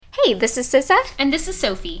Hey, this is Cissa. And this is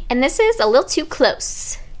Sophie. And this is A Little Too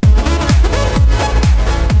Close.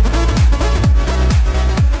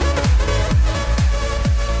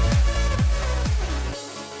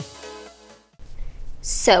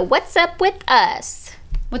 So, what's up with us?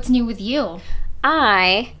 What's new with you?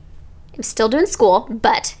 I am still doing school,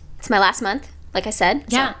 but it's my last month, like I said.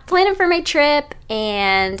 Yeah. So, planning for my trip,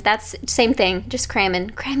 and that's same thing, just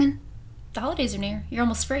cramming. The holidays are near. You're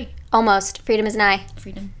almost free. Almost. Freedom is nigh.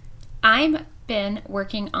 Freedom. I've been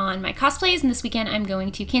working on my cosplays, and this weekend I'm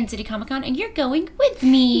going to Kansas City Comic Con, and you're going with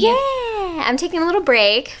me. Yeah. I'm taking a little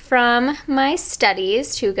break from my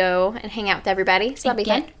studies to go and hang out with everybody. So that'll be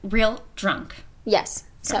fun. Get real drunk. Yes.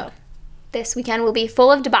 So this weekend will be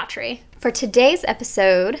full of debauchery. For today's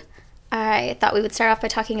episode, I thought we would start off by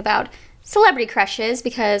talking about celebrity crushes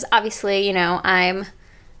because obviously, you know, I'm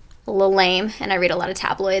a little lame and I read a lot of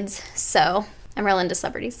tabloids, so I'm real into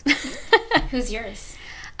celebrities. Who's yours?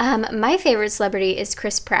 My favorite celebrity is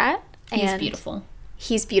Chris Pratt. He's beautiful.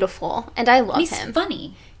 He's beautiful, and I love him. He's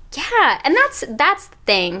funny. Yeah, and that's the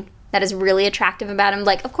thing that is really attractive about him.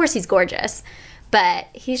 Like, of course he's gorgeous, but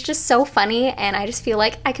he's just so funny, and I just feel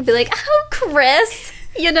like I could be like, oh, Chris,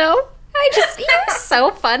 you know? You're so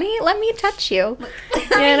funny. Let me touch you.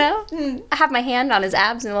 You know? I have my hand on his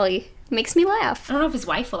abs, and he makes me laugh. I don't know if his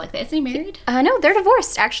wife will like that. Isn't he married? No, they're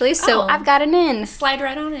divorced, actually, so I've got an in. Slide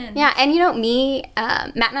right on in. Yeah, and you know,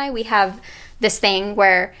 Matt and I, we have this thing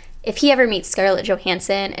where if he ever meets Scarlett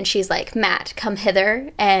Johansson and she's like, Matt, come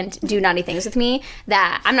hither and do naughty things with me,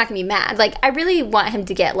 that I'm not going to be mad. Like, I really want him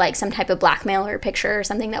to get, like, some type of blackmail or picture or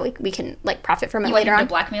something that we can, like, profit from it later on. You want him to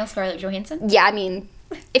blackmail Scarlett Johansson? Yeah, I mean,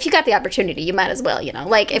 if you got the opportunity, you might as well, you know.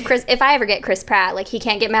 Like, if I ever get Chris Pratt, like, he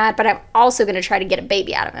can't get mad, but I'm also going to try to get a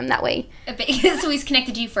baby out of him that way. So he's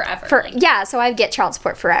connected to you forever. Yeah, so I'd get child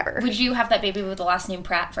support forever. Would you have that baby with the last name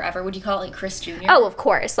Pratt forever? Would you call it, like, Chris Jr.? Oh, of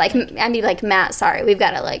course. Like, I'd be like, Matt, sorry, we've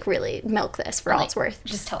got to, like, really milk this for all it's worth.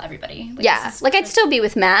 Just tell everybody. Like, yeah. Like, I'd still be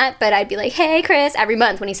with Matt, but I'd be like, hey, Chris, every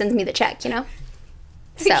month when he sends me the check, you know?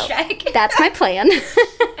 So, that's my plan.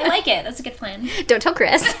 I like it. That's a good plan. Don't tell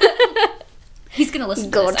Chris. He's going to listen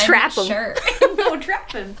to this. Go trap him. Sure. Go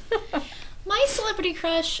trap him. My celebrity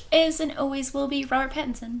crush is and always will be Robert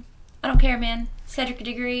Pattinson. I don't care, man. Cedric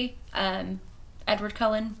Diggory, Edward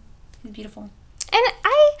Cullen. He's beautiful. And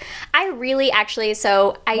I really actually,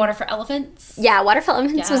 Water for Elephants? Yeah, Water for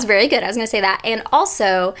Elephants was very good. I was going to say that. And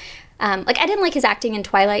also, like, I didn't like his acting in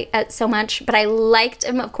Twilight so much, but I liked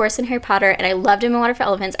him, of course, in Harry Potter, and I loved him in Water for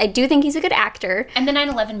Elephants. I do think he's a good actor. And the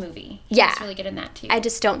 9/11 movie. He was really good in that, too. I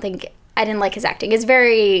just don't think... I didn't like his acting. It's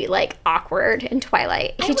very, like, awkward in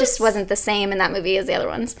Twilight. He just wasn't the same in that movie as the other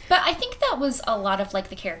ones. But I think that was a lot of, like,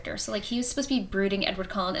 the character. So, like, he was supposed to be brooding Edward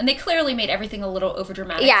Cullen, and they clearly made everything a little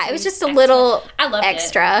overdramatic. Yeah, it was just a little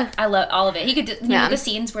extra. I love all of it. He could, you know, the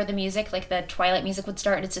scenes where the music, like, the Twilight music would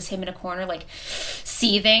start, and it's just him in a corner, like,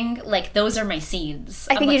 seething. Like, those are my scenes.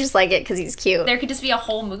 I think you just like it because he's cute. There could just be a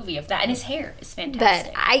whole movie of that, and his hair is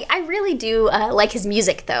fantastic. But I really do like his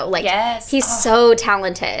music, though. Like, yes. He's so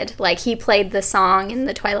talented. Like, he played the song in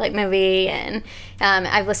the Twilight movie, and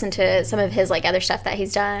I've listened to some of his, like, other stuff that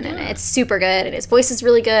he's done, and it's super good, and his voice is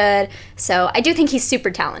really good, so I do think he's super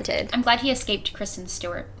talented. I'm glad he escaped Kristen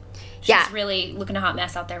Stewart. She's really looking a hot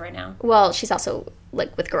mess out there right now. Well, she's also,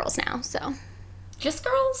 like, with girls now, so. Just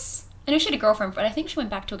girls? I know she had a girlfriend, but I think she went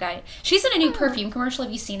back to a guy. She's in a new perfume commercial.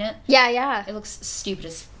 Have you seen it? Yeah. It looks stupid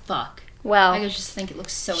as fuck. Well, I just think it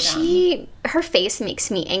looks so dumb. Her face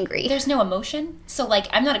makes me angry. There's no emotion. So, like,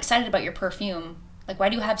 I'm not excited about your perfume. Like, why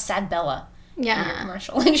do you have sad Bella in your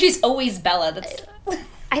commercial? Like, she's always Bella.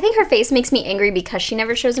 I think her face makes me angry because she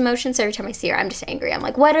never shows emotion, so every time I see her, I'm just angry. I'm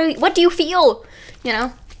like, what do you feel? You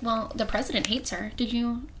know? Well, the president hates her. Did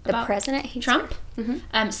you? The president hates Trump? her?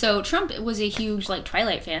 Mm-hmm. So Trump was a huge, like,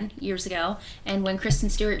 Twilight fan years ago, and when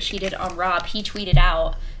Kristen Stewart cheated on Rob, he tweeted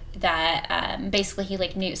out that basically he,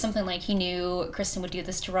 like, he knew Kristen would do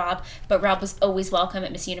this to Rob, but Rob was always welcome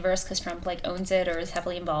at Miss Universe because Trump, like, owns it or is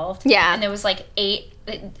heavily involved. Yeah. And there was, like, 8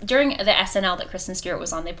 during the SNL that Kristen Stewart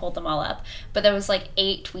was on, they pulled them all up, but there was, like,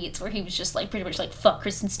 8 tweets where he was just, like, pretty much like, fuck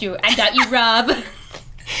Kristen Stewart, I got you, Rob.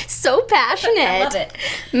 So passionate. I love it.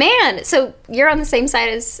 Man, so you're on the same side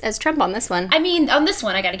as Trump on this one. I mean, on this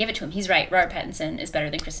one, I gotta give it to him. He's right. Robert Pattinson is better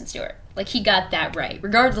than Kristen Stewart. Like, he got that right,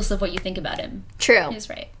 regardless of what you think about him. True. He's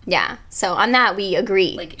right. Yeah, so on that, we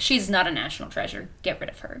agree. Like, she's not a national treasure. Get rid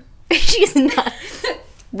of her. She's not.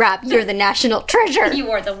 Rob, you're the national treasure.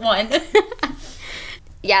 You are the one.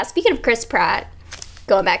 Yeah, speaking of Chris Pratt,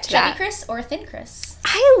 going back to Chubby that. Chris or Thin Chris?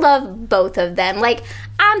 I love both of them. Like,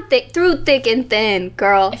 I'm through thick and thin,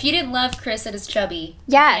 girl. If you didn't love Chris at his chubby,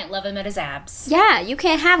 yeah, you can't love him at his abs. Yeah, you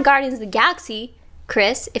can't have Guardians of the Galaxy.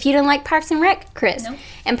 Chris. If you didn't like Parks and Rec, Chris. No.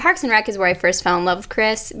 And Parks and Rec is where I first fell in love with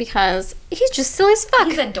Chris because he's just silly as fuck.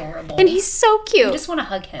 He's adorable. And he's so cute. You just want to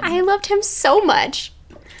hug him. I loved him so much.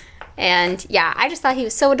 And yeah, I just thought he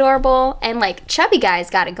was so adorable. And like chubby guys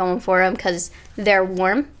got it going for him because they're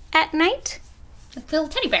warm at night. Like little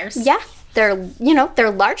teddy bears. Yeah. They're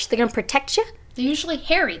large. They're going to protect you. They're usually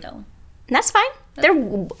hairy, though. And that's fine. They're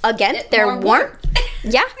More warm.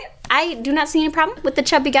 Yeah. I do not see any problem with the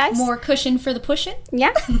chubby guys. More cushion for the pushing.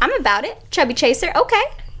 Yeah. I'm about it. Chubby chaser. Okay.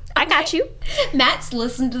 I got you. Matt's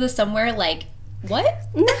listened to this somewhere like, what?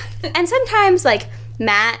 And sometimes, like,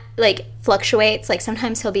 Matt, like, fluctuates. Like,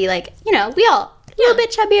 sometimes he'll be like, we all a little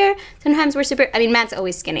bit chubbier. Sometimes we're super... I mean, Matt's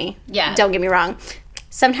always skinny. Yeah. Don't get me wrong.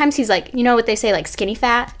 Sometimes he's like, you know what they say, like, skinny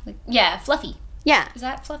fat? Like, yeah, fluffy. Yeah. Is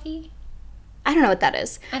that fluffy? I don't know what that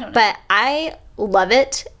is. I don't know. But I love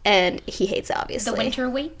it, and he hates it, obviously. The winter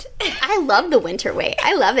weight? I love the winter weight.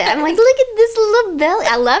 I love it. I'm like, look at this little belly.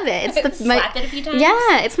 I love it. It's Slap it a few times?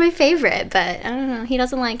 Yeah, it's my favorite, but I don't know. He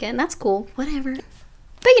doesn't like it, and that's cool. Whatever.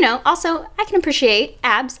 But, also, I can appreciate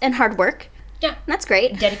abs and hard work. Yeah. That's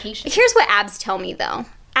great. Dedication. Here's what abs tell me, though.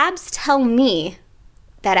 Abs tell me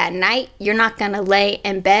that at night you're not going to lay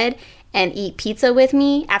in bed and eat pizza with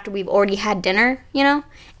me after we've already had dinner, And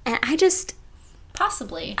I just...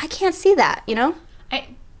 Possibly. I can't see that,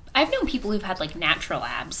 I've known people who've had, like, natural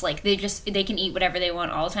abs. Like, they can eat whatever they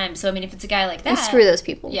want all the time. So, I mean, if it's a guy like that... And screw those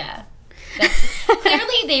people. Yeah.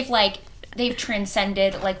 Clearly, they've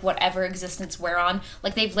transcended, like, whatever existence we're on.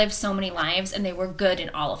 Like, they've lived so many lives, and they were good in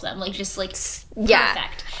all of them. Like, just, like,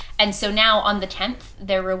 perfect. And so now, on the 10th,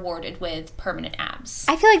 they're rewarded with permanent abs.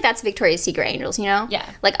 I feel like that's Victoria's Secret angels,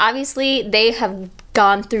 Yeah. Like, obviously, they have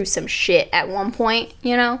gone through some shit at one point,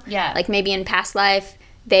 Yeah. Like, maybe in past life,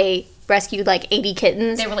 they rescued, like, 80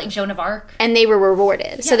 kittens. They were like Joan of Arc. And they were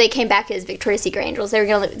rewarded. Yeah. So they came back as Victoria's Secret angels. They're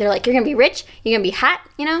like, you're going to be rich, you're going to be hot,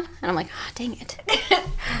 And I'm like, oh, dang it.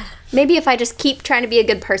 Maybe if I just keep trying to be a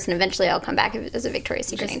good person, eventually I'll come back as a Victoria's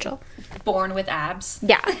Secret angel. Born with abs.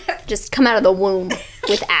 Yeah. Just come out of the womb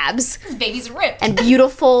with abs. This baby's ripped. And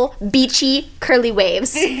beautiful, beachy, curly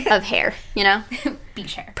waves of hair,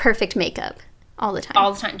 Beach hair. Perfect makeup. All the time.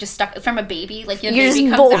 All the time. Just stuck from a baby. Like, your You're baby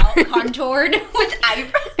just comes out contoured with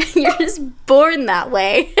eyebrows. You're just born that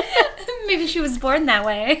way. Maybe she was born that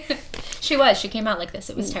way. She was. She came out like this.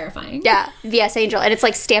 It was terrifying. Yeah. VS Angel. And it's,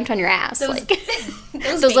 like, stamped on your ass.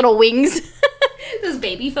 Those little wings. Those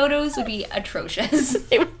baby photos would be atrocious.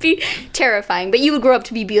 It would be terrifying. But you would grow up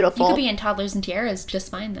to be beautiful. You could be in Toddlers and Tiaras just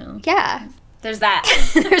fine, though. Yeah. There's that.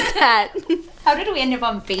 There's that. How did we end up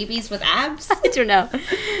on babies with abs? I don't know.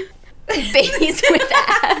 Babies with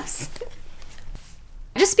abs.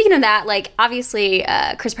 Just speaking of that, like, obviously,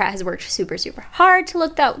 Chris Pratt has worked super, super hard to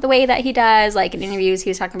look the way that he does. Like, in interviews, he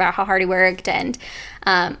was talking about how hard he worked. And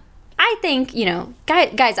I think,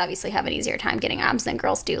 guys obviously have an easier time getting abs than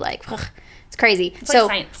girls do. Like, ugh, it's crazy. It's like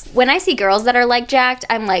science. When I see girls that are, like, jacked,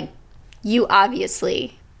 I'm like, you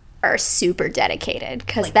obviously are super dedicated.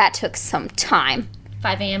 Because that took some time.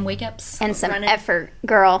 5 a.m. wake-ups. And some effort,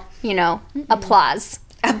 girl. Applause.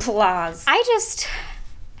 Applause. I just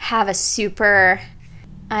have a super,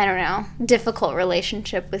 I don't know, difficult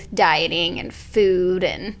relationship with dieting and food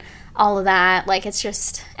and all of that. Like, it's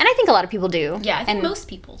just, and I think a lot of people do. Yeah, I think most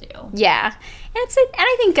people do. Yeah. And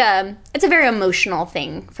I think it's a very emotional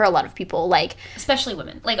thing for a lot of people. Like, especially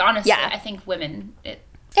women. Like, honestly, I think women, it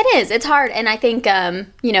is. It's hard. And I think,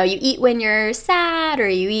 you eat when you're sad, or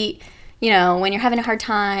you eat, when you're having a hard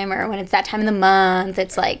time, or when it's that time of the month.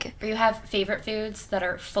 It's like... Or you have favorite foods that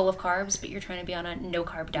are full of carbs, but you're trying to be on a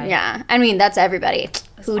no-carb diet. Yeah. I mean, that's everybody.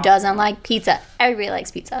 Who doesn't like pizza? Everybody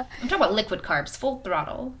likes pizza. I'm talking about liquid carbs, full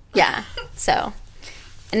throttle. Yeah. So...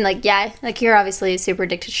 And, you're obviously super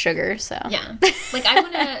addicted to sugar, so... Yeah.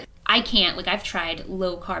 I can't. Like, I've tried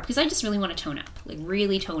low carb, because I just really want to tone up. Like,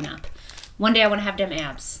 really tone up. One day I want to have them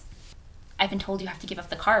abs. I've been told you have to give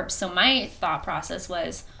up the carbs. So my thought process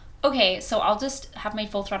was... Okay, so I'll just have my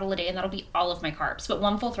full throttle a day, and that'll be all of my carbs. But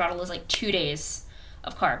one full throttle is, 2 days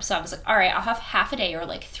of carbs. So I was like, all right, I'll have half a day or,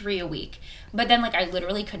 3 a week. But then, I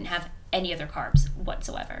literally couldn't have any other carbs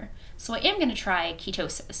whatsoever. So I am going to try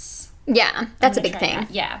ketosis. Yeah, that's a big thing.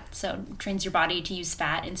 That. Yeah, so trains your body to use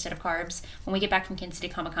fat instead of carbs. When we get back from Kansas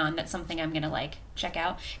City Comic-Con, that's something I'm going to, check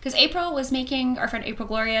out. Because April was making, our friend April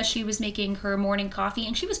Gloria, she was making her morning coffee,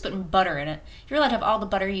 and she was putting butter in it. You're allowed to have all the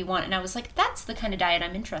butter you want. And I was like, that's the kind of diet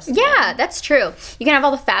I'm interested in. Yeah, that's true. You can have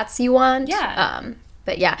all the fats you want. Yeah.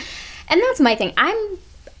 But yeah. And that's my thing.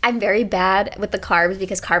 I'm very bad with the carbs,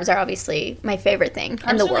 because carbs are obviously my favorite thing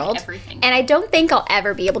in the world. Everything. And I don't think I'll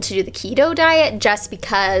ever be able to do the keto diet, just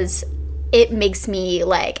because it makes me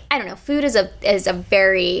I don't know, food is a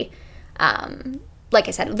very like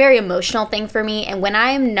I said, a very emotional thing for me. And when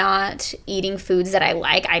I'm not eating foods that I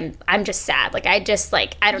like, I'm just sad. Like, I just,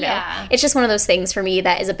 like, I don't know. It's just one of those things for me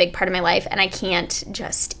that is a big part of my life, and I can't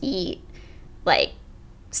just eat, like,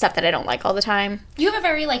 stuff that I don't like all the time. You have a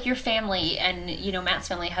very, like, your family and, you know, Matt's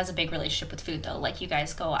family has a big relationship with food, though. Like, you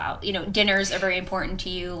guys go out, you know, dinners are very important to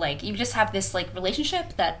you. Like, you just have this, like,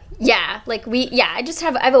 relationship that... Yeah, like,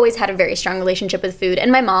 I've always had a very strong relationship with food. And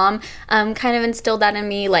my mom kind of instilled that in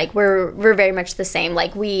me. Like, we're very much the same.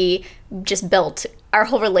 Like, we just built our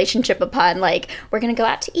whole relationship upon, like, we're going to go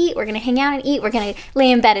out to eat, we're going to hang out and eat, we're going to lay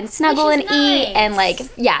in bed and snuggle and eat. And, like,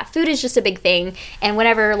 yeah, food is just a big thing. And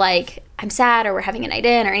whenever, like, I'm sad or we're having a night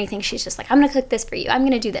in or anything, she's just like, I'm going to cook this for you. I'm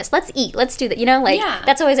going to do this. Let's eat. Let's do that. You know, like,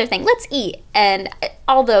 that's always our thing. Let's eat. And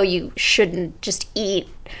although you shouldn't just eat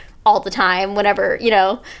all the time, whenever, you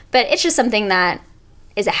know, but it's just something that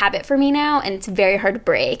is a habit for me now, and it's very hard to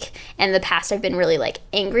break. And in the past, I've been really, like,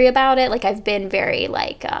 angry about it. Like, I've been very,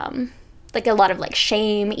 like a lot of, like,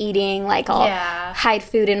 shame eating. Like, I'll hide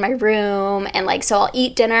food in my room, and, like, so I'll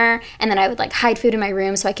eat dinner, and then I would, like, hide food in my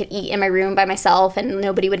room so I could eat in my room by myself and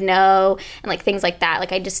nobody would know, and, like, things like that.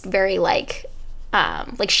 Like, I just very, like,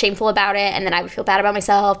 shameful about it, and then I would feel bad about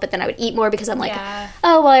myself, but then I would eat more because I'm like,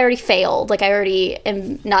 oh, well, I already failed. Like, I already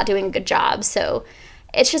am not doing a good job. So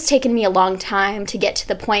it's just taken me a long time to get to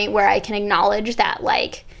the point where I can acknowledge that,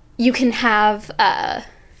 like, you can have...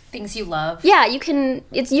 things you love. Yeah,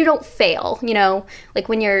 you don't fail, you know? Like,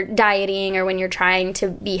 when you're dieting or when you're trying to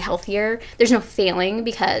be healthier, there's no failing,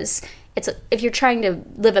 because if you're trying to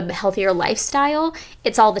live a healthier lifestyle,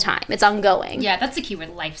 it's all the time. It's ongoing. Yeah, that's the key word,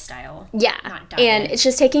 lifestyle. Yeah. Not diet. And it's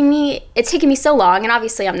just taken me so long, and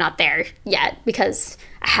obviously I'm not there yet because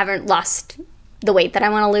I haven't lost the weight that I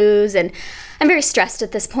want to lose, and I'm very stressed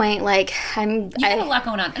at this point. Like, you have a lot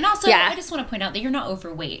going on. And also, I just want to point out that you're not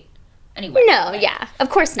overweight. Anyway, no, of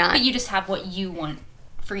course not. But you just have what you want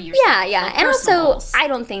for yourself. Yeah. And also, goals. I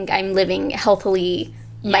don't think I'm living healthily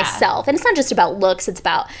myself. And it's not just about looks. It's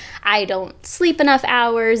about, I don't sleep enough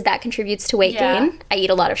hours. That contributes to weight gain. I eat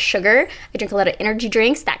a lot of sugar. I drink a lot of energy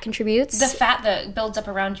drinks. That contributes. The fat that builds up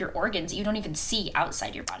around your organs, you don't even see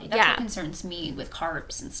outside your body. That's what concerns me with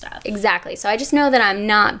carbs and stuff. Exactly. So I just know that I'm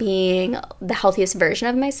not being the healthiest version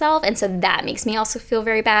of myself. And so that makes me also feel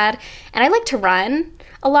very bad. And I like to run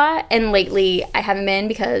a lot, and lately I haven't been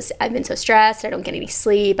because I've been so stressed. I don't get any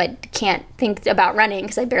sleep. I can't think about running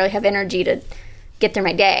because I barely have energy to get through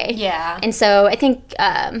my day. Yeah. And so I think,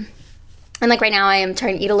 and like right now I am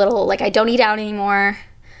trying to eat a little, like, I don't eat out anymore.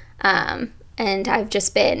 And I've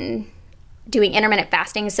just been doing intermittent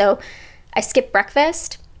fasting. So I skip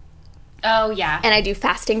breakfast. Oh, yeah. And I do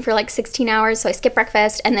fasting for like 16 hours. So I skip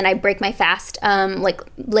breakfast, and then I break my fast like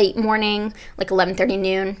late morning, like 11:30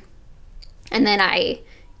 noon. And then I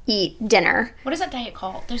eat dinner. What is that diet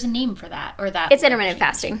called? There's a name for that, or that. It's intermittent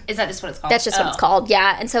fasting. Is that just what it's called? That's just what it's called,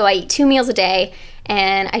 yeah. And so I eat 2 meals a day,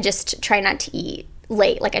 and I just try not to eat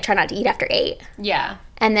late. Like, I try not to eat after 8. Yeah.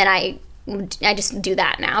 And then I just do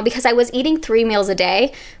that now, because I was eating 3 meals a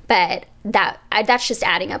day, but that's just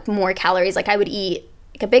adding up more calories. Like, I would eat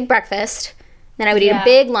like a big breakfast, then I would eat a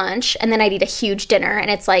big lunch, and then I'd eat a huge dinner. And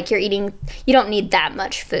it's like, you don't need that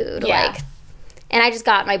much food. Yeah. Like, and I just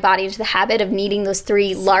got my body into the habit of needing those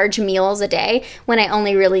 3 large meals a day when I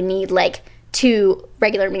only really need like 2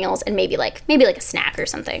 regular meals and maybe like a snack or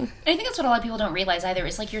something. And I think that's what a lot of people don't realize either,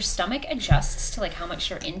 is like your stomach adjusts to like how much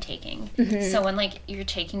you're intaking. Mm-hmm. So when like you're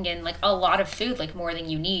taking in like a lot of food, like more than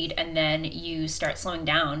you need, and then you start slowing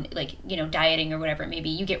down, like, you know, dieting or whatever it may be,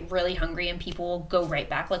 you get really hungry, and people go right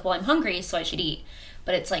back like, well, I'm hungry, so I should eat.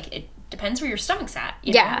 But it's like, it depends where your stomach's at,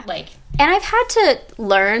 you know? Like, and I've had to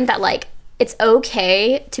learn that, like, it's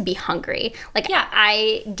okay to be hungry. Like,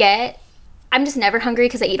 I'm just never hungry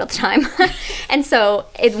because I eat all the time. And so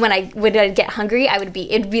when I'd get hungry, it'd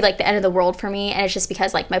be like the end of the world for me. And it's just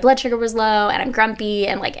because like my blood sugar was low and I'm grumpy,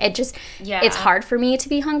 and like it's hard for me to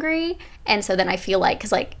be hungry. And so then I feel like,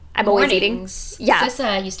 because like I'm always eating. Yeah.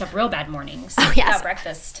 Cissa used to have real bad mornings. Oh, yes. Without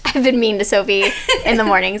breakfast. I've been mean to Sophie in the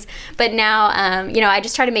mornings. But now, I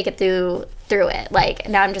just try to make it through it. Like,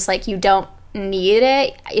 now I'm just like, you don't need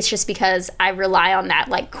it. It's just because I rely on that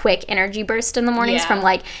like quick energy burst in the mornings from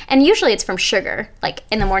like, and usually it's from sugar. Like,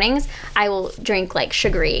 in the mornings I will drink like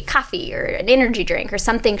sugary coffee or an energy drink or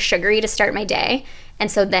something sugary to start my day.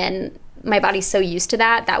 And so then my body's so used to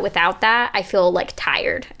that without that I feel like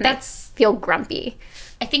tired, and I feel grumpy.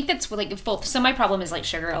 I think that's like both. So my problem is like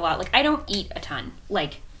sugar a lot. Like, I don't eat a ton.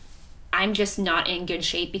 Like, I'm just not in good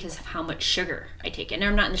shape because of how much sugar I take in. And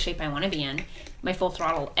I'm not in the shape I want to be in. My full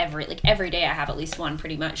throttle every day I have at least one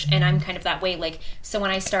pretty much. And I'm kind of that way. Like, so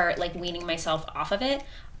when I start like weaning myself off of it,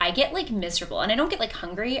 I get like miserable and I don't get like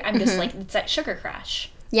hungry. I'm just like, it's that sugar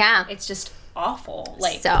crash. Yeah. It's just awful.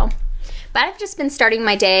 Like, so, but I've just been starting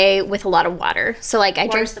my day with a lot of water. So like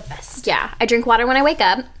water's the best. Yeah. I drink water when I wake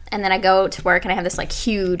up and then I go to work and I have this like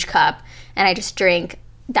huge cup and I just drink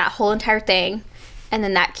that whole entire thing. And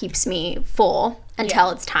then that keeps me full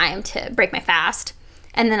until it's time to break my fast.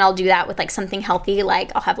 And then I'll do that with, like, something healthy.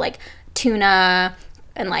 Like, I'll have, like, tuna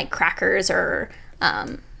and, like, crackers or,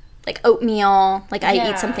 like, oatmeal. Like, I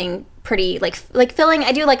eat something pretty, like filling.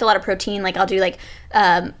 I do, like, a lot of protein. Like, I'll do, like,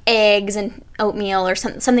 eggs and oatmeal or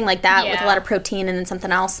something like that with a lot of protein and then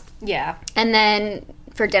something else. Yeah. And then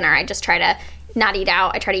for dinner, I just try to not eat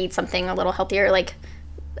out. I try to eat something a little healthier, like,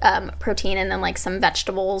 protein and then, like, some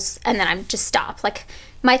vegetables. And then I just stop. Like,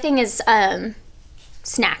 my thing is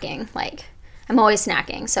snacking. Like, I'm always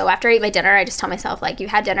snacking. So after I eat my dinner, I just tell myself, like, you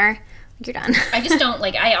had dinner, you're done. I just don't,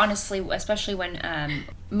 like, I honestly, especially when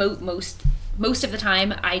most of the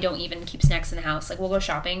time, I don't even keep snacks in the house. Like, we'll go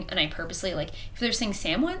shopping, and I purposely, like, if there's things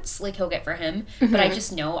Sam wants, like, he'll get for him. Mm-hmm. But I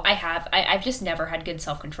just know I've just never had good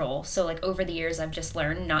self-control. So, like, over the years, I've just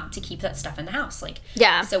learned not to keep that stuff in the house. Like,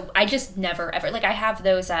 yeah. So I just never, ever, like, I have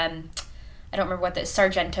those, I don't remember what the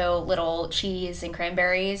Sargento little cheese and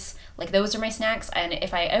cranberries, like, those are my snacks. And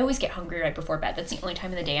if I always get hungry right before bed. That's the only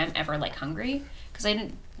time of the day I'm ever, like, hungry, because I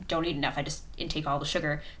don't eat enough. I just intake all the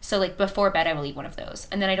sugar. So, like, before bed I will eat one of those,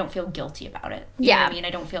 and then I don't feel guilty about it. You know what I mean? I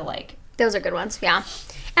don't feel like, those are good ones. Yeah.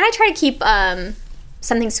 And I try to keep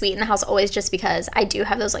something sweet in the house always, just because I do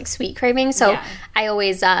have those, like, sweet cravings. So I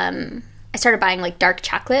always I started buying, like, dark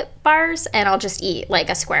chocolate bars, and I'll just eat, like,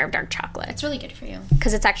 a square of dark chocolate. It's really good for you.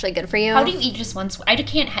 Because it's actually good for you. How do you eat just one square?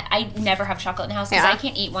 I never have chocolate in the house because I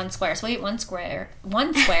can't eat one square. So I eat one square,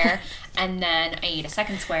 and then I eat a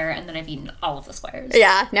second square, and then I've eaten all of the squares.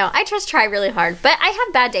 Yeah, no, I just try really hard. But I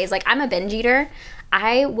have bad days. Like, I'm a binge eater.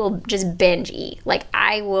 I will just binge eat. Like,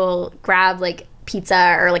 I will grab, like,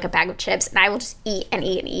 pizza or, like, a bag of chips, and I will just eat and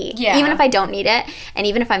eat and eat. Yeah. Even if I don't need it, and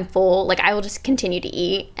even if I'm full, like, I will just continue to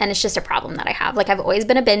eat, and it's just a problem that I have. Like, I've always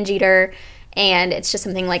been a binge eater, and it's just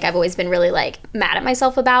something, like, I've always been really, like, mad at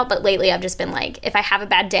myself about, but lately I've just been, like, if I have a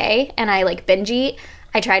bad day and I, like, binge eat,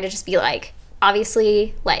 I try to just be, like,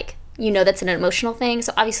 obviously, like, you know that's an emotional thing,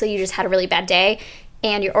 so obviously you just had a really bad day,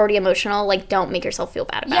 and you're already emotional, like, don't make yourself feel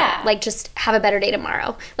bad about it. Like, just have a better day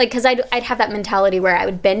tomorrow. Like, because I'd have that mentality where I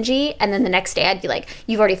would binge eat, and then the next day I'd be like,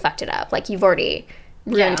 you've already fucked it up. Like, you've already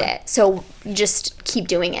ruined it. So just keep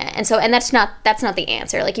doing it. And that's not the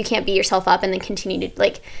answer. Like, you can't beat yourself up and then continue to,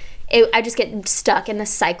 like, I just get stuck in this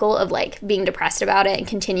cycle of, like, being depressed about it and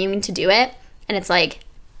continuing to do it. And it's like,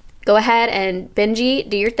 go ahead and binge eat,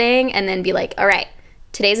 do your thing, and then be like, all right,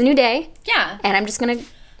 today's a new day. Yeah. And I'm just going to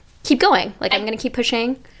keep going. Like, I'm going to keep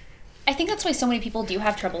pushing. I think that's why so many people do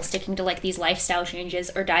have trouble sticking to, like, these lifestyle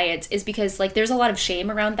changes or diets, is because, like, there's a lot of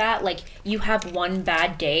shame around that. Like, you have one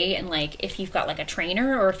bad day, and, like, if you've got, like, a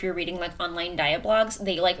trainer or if you're reading, like, online diet blogs,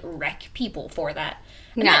 they, like, wreck people for that.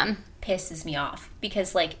 And that pisses me off,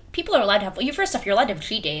 because, like, people are allowed to have, first off, you're allowed to have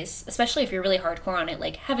cheat days, especially if you're really hardcore on it.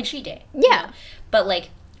 Like, have a cheat day. Yeah. You know? But, like,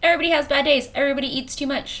 everybody has bad days. Everybody eats too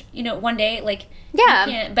much. One day, like, you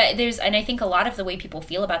can't. But and I think a lot of the way people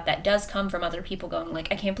feel about that does come from other people going, like,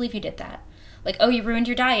 I can't believe you did that. Like, oh, you ruined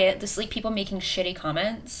your diet. This, like, people making shitty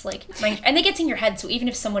comments. Like, and it gets in your head. So even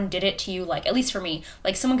if someone did it to you, like, at least for me,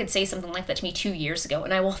 like, someone could say something like that to me 2 years ago,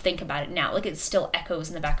 and I will think about it now. Like, it still echoes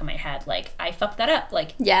in the back of my head. Like, I fucked that up.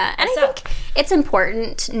 Like, yeah. And I think it's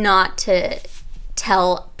important not to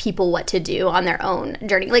tell people what to do on their own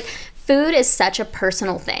journey. Like, food is such a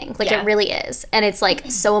personal thing. Like, it really is. And it's,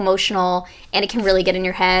 like, so emotional, and it can really get in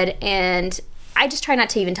your head. And I just try not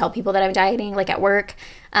to even tell people that I'm dieting, like, at work.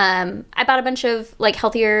 I bought a bunch of, like,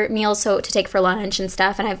 healthier meals to take for lunch and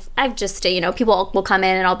stuff. And I've just, people will come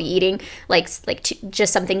in and I'll be eating,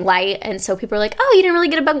 just something light. And so people are like, oh, you didn't really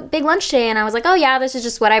get a big lunch today. And I was like, oh, yeah, this is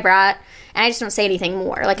just what I brought. And I just don't say anything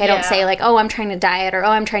more. Like, I don't say, like, oh, I'm trying to diet, or, oh,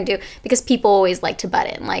 I'm trying to, because people always like to butt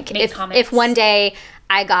in. Like, if one day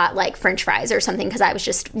I got, like, French fries or something because I was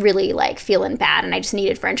just really, like, feeling bad and I just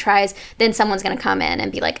needed French fries, then someone's going to come in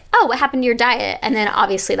and be like, oh, what happened to your diet? And then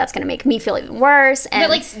obviously that's going to make me feel even worse.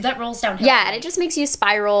 And that rolls downhill. Yeah, and it just makes you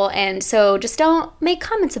spiral. And so just don't make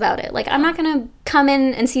comments about it. Like, I'm not going to come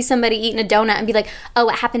in and see somebody eating a donut and be like, oh,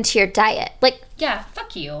 what happened to your diet? Like, yeah,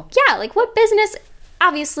 fuck you. Yeah, like, what business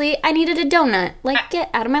obviously I needed a donut. Like, get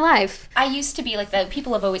out of my life. I used to be like that.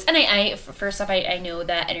 People have always, and I first off, I know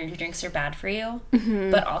that energy drinks are bad for you,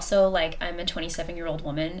 but also, like, I'm a 27-year-old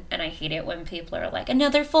woman, and I hate it when people are like,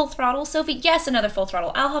 another full throttle, Sophie? Yes, another full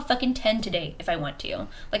throttle. I'll have fucking 10 today if I want to.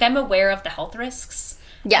 Like, I'm aware of the health risks.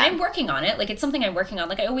 Yeah. And I'm working on it. Like, it's something I'm working on.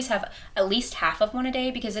 Like, I always have at least half of one a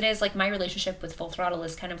day, because it is, like, my relationship with full throttle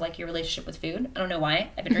is kind of like your relationship with food. I don't know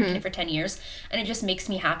why. I've been drinking it for 10 years, and it just makes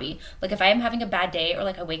me happy. Like, if I am having a bad day, or,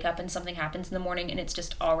 like, I wake up and something happens in the morning and it's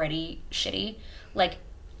just already shitty, like,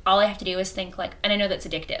 all I have to do is think, like, and I know that's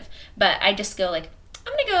addictive, but I just go, like,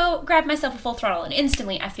 I'm gonna go grab myself a full throttle, and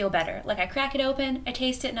instantly I feel better. Like, I crack it open, I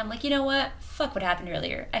taste it, and I'm like, you know what? Fuck what happened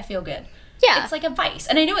earlier. I feel good. Yeah. It's like a vice.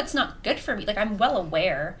 And I know it's not good for me. Like, I'm well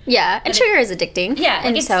aware. Yeah. And sugar is addicting. Yeah. Like,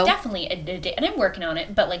 and it's so, definitely addicting. And I'm working on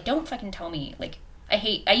it. But, like, don't fucking tell me. Like,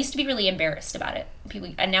 I used to be really embarrassed about it.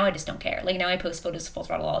 And now I just don't care. Like, now I post photos of full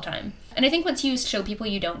throttle all the time. And I think once you show people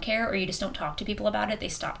you don't care, or you just don't talk to people about it, they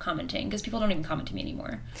stop commenting. Because people don't even comment to me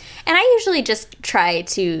anymore. And I usually just try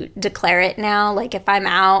to declare it now. Like, if I'm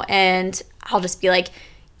out, and I'll just be like,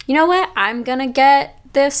 you know what? I'm gonna get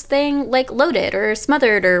this thing, like, loaded or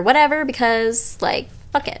smothered or whatever, because, like,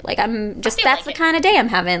 fuck it. Like, I'm just, that's like the kind of day I'm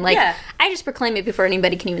having. Like, yeah. I just proclaim it before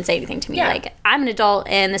anybody can even say anything to me. Yeah. Like, I'm an adult,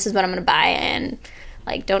 and this is what I'm gonna buy, and,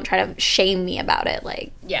 like, don't try to shame me about it.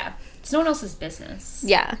 Like, yeah. It's no one else's business.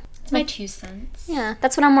 Yeah. It's my 2 cents. Yeah.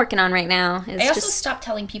 That's what I'm working on right now. I also stopped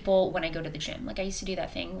telling people when I go to the gym. Like, I used to do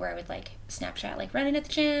that thing where I would, like, Snapchat, like, running at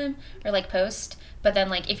the gym, or, like, post. But then,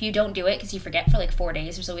 like, if you don't do it because you forget for, like, 4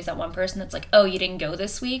 days, there's always that one person that's like, oh, you didn't go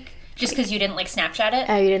this week? Just because you didn't, like, Snapchat it?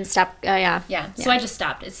 Oh, you didn't stop. Oh, yeah. Yeah. So I just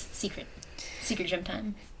stopped. It's secret gym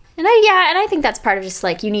time. And I think that's part of just,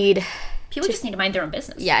 like, you need... People just need to mind their own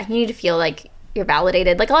business. Yeah, you need to feel like you're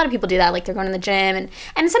validated. Like, a lot of people do that. Like, they're going to the gym,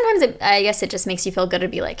 and sometimes I guess it just makes you feel good to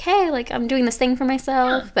be like, hey, like, I'm doing this thing for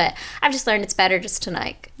myself. Yeah. But I've just learned it's better just to,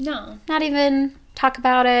 like, not even talk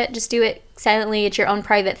about it. Just do it silently. It's your own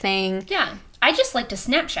private thing. Yeah. I just like to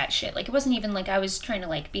Snapchat shit. Like, it wasn't even like I was trying to,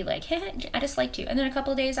 like, be like, hey, I just like to. And then a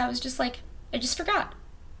couple of days I was just like, I just forgot.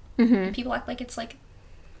 Mm-hmm. People act like it's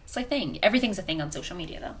a thing. Everything's a thing on social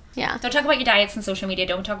media, though. Yeah. Don't talk about your diets on social media.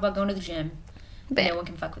 Don't talk about going to the gym. But no one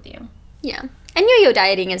can fuck with you. Yeah. And yo-yo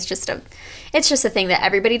dieting is just a thing that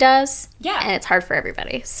everybody does. Yeah. And it's hard for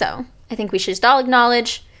everybody. So I think we should just all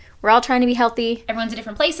acknowledge we're all trying to be healthy. Everyone's in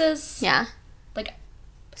different places. Yeah. Like,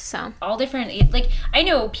 so all different. Like, I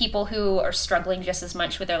know people who are struggling just as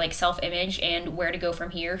much with their, like, self-image and where to go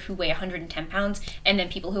from here, who weigh 110 pounds, and then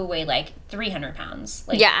people who weigh, like, 300 pounds.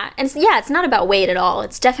 Like, yeah. And it's not about weight at all.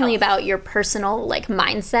 It's definitely about your personal, like,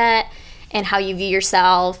 mindset and how you view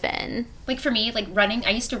yourself. And like, for me, like, running,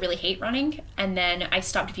 I used to really hate running, and then I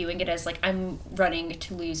stopped viewing it as, like, I'm running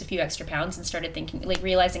to lose a few extra pounds, and started thinking, like,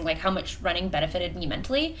 realizing, like, how much running benefited me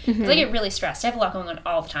mentally. Mm-hmm. I get really stressed. I have a lot going on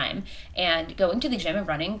all the time, and going to the gym and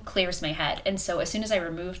running clears my head. And so as soon as I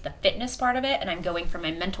removed the fitness part of it, and I'm going for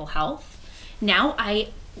my mental health, now I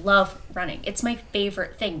love running. It's my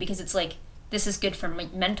favorite thing, because it's like, this is good for me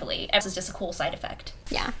mentally. This is just a cool side effect.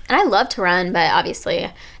 Yeah. And I love to run, but obviously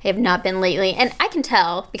I have not been lately. And I can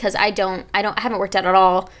tell because I haven't worked out at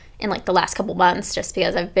all in, like, the last couple months, just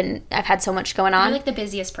because I've had so much going on. You're, like, the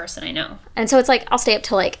busiest person I know. And so it's like, I'll stay up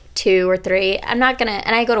till, like, 2 or 3. And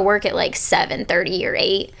I go to work at, like, 7:30 or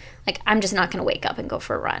 8. Like, I'm just not going to wake up and go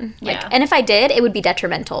for a run. Like, yeah. And if I did, it would be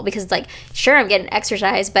detrimental, because it's like, sure, I'm getting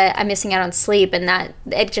exercise, but I'm missing out on sleep, and that,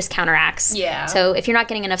 it just counteracts. Yeah. So if you're not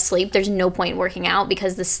getting enough sleep, there's no point in working out,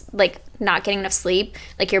 because this, like, not getting enough sleep,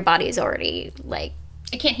 like, your body is already, like,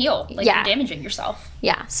 it can't heal. Like, yeah. You're damaging yourself.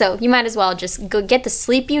 Yeah. So you might as well just go get the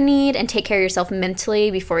sleep you need and take care of yourself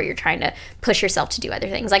mentally before you're trying to push yourself to do other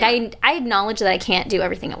things. Like, I acknowledge that I can't do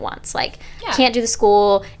everything at once. Like, yeah. Can't do the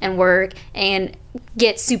school and work and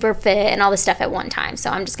get super fit and all this stuff at one time. So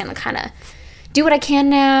I'm just going to kind of do what I can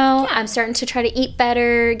now. Yeah. I'm starting to try to eat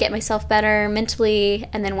better, get myself better mentally.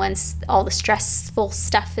 And then once all the stressful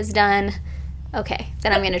stuff is done, okay,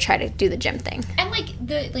 then I'm going to try to do the gym thing. And, like,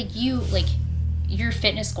 your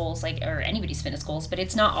fitness goals, like, or anybody's fitness goals, but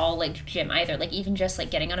it's not all, like, gym either. Like, even just,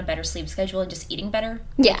 like, getting on a better sleep schedule and just eating better.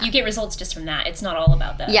 Yeah. Like, you get results just from that. It's not all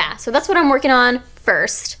about that. Yeah. So that's what I'm working on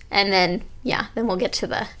first. And then, yeah, then we'll get to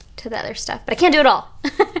the other stuff. But I can't do it all.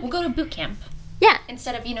 We'll go to boot camp. Yeah.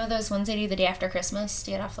 Instead of, those ones they do the day after Christmas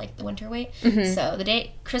to get off, like, the winter weight. Mm-hmm. So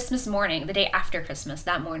Christmas morning, the day after Christmas,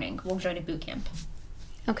 that morning, we'll join a boot camp.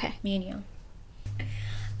 Okay. Me and you.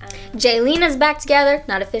 Jaylena's back together.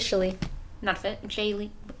 Not officially. Not fit.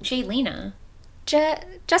 Jaylena.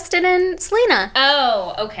 Justin and Selena.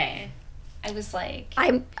 Oh, okay. I was like...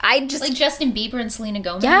 I just... Like Justin Bieber and Selena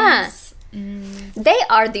Gomez? Yeah. They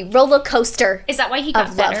are the roller coaster. Is that why he got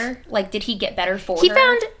of better? love. Like, did he get better for He her?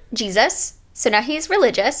 found Jesus, so now he's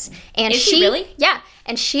religious. And Is he really? Yeah.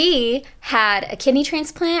 And she had a kidney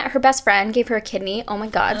transplant. Her best friend gave her a kidney. Oh my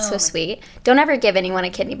God, so sweet. Don't ever give anyone a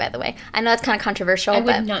kidney, by the way. I know that's kind of controversial, I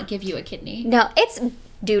but... would not give you a kidney. No,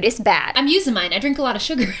 dude, it's bad. I'm using mine. I drink a lot of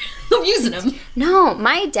sugar. I'm using them. No,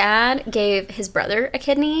 my dad gave his brother a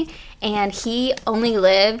kidney, and he only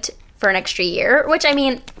lived for an extra year, which, I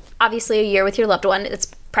mean, obviously a year with your loved one, it's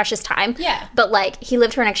precious time. Yeah. But, like, he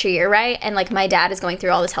lived for an extra year, right? And, like, my dad is going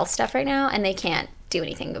through all this health stuff right now, and they can't do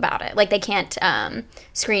anything about it. Like, they can't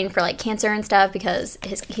screen for, like, cancer and stuff because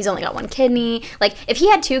he's only got one kidney. Like, if he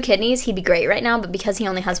had 2 kidneys, he'd be great right now, but because he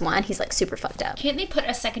only has one, he's, like, super fucked up. Can't they put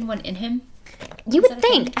a second one in him? You would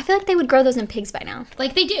think. I feel like they would grow those in pigs by now.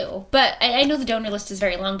 Like, they do. But I know the donor list is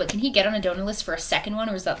very long, but can he get on a donor list for a second one,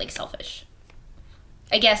 or is that, like, selfish?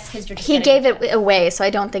 I guess because you're just He gave it away, so I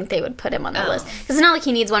don't think they would put him on the Oh. list. Because it's not like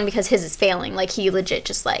he needs one because his is failing. Like, he legit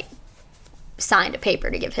just, like, signed a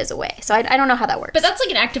paper to give his away. So I don't know how that works. But that's,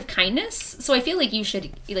 like, an act of kindness, so I feel like you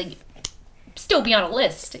should, like, still be on a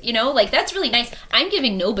list, you know? Like, that's really nice. I'm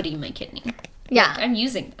giving nobody my kidney. Yeah. Like, I'm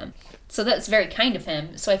using them. So that's very kind of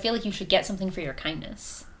him. So I feel like you should get something for your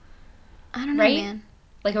kindness. I don't know, Right? man.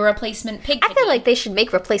 Like a replacement pig I kidney. feel like they should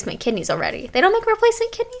make replacement kidneys already. They don't make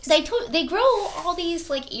replacement kidneys? They grow all these,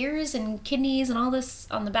 like, ears and kidneys and all this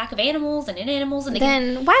on the back of animals and in animals. And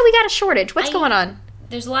Then why we got a shortage? What's going on?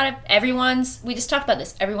 There's a lot of... we just talked about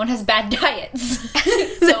this. Everyone has bad diets.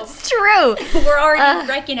 So That's true. we're already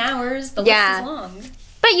wrecking ours. The yeah. list is long.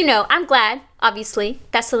 But, you know, I'm glad, obviously,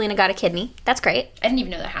 that Selena got a kidney. That's great. I didn't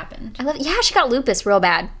even know that happened. Yeah, she got lupus real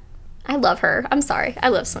bad. I love her. I'm sorry. I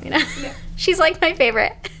love Selena. Yeah. She's, like, my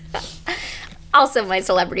favorite. Also my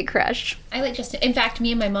celebrity crush. I like Justin. In fact,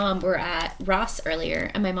 me and my mom were at Ross earlier,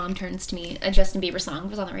 and my mom turns to me. A Justin Bieber song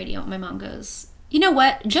was on the radio, and my mom goes, "You know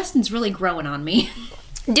what? Justin's really growing on me."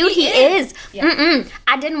 Dude, he is. Yeah.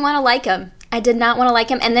 I didn't want to like him. I did not want to like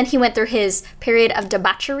him. And then he went through his period of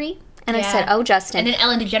debauchery. And I said, oh, Justin. And then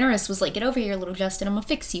Ellen DeGeneres was like, "Get over here, little Justin. I'm going to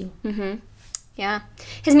fix you." Mm-hmm. Yeah.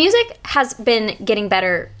 His music has been getting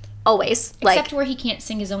better always. Except where he can't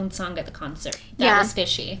sing his own song at the concert. That was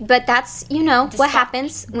fishy. But that's, you know, what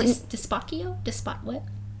happens. Despacito? What?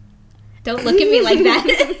 Don't look at me like that.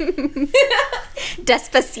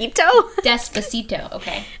 Despacito? Despacito,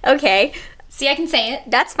 okay. Okay. See, I can say it.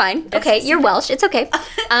 That's fine. Okay, you're Welsh. It's okay.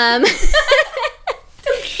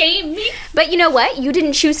 Don't shame me. But you know what? You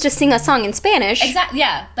didn't choose to sing a song in Spanish. Exactly.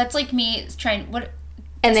 Yeah, that's like me trying... What?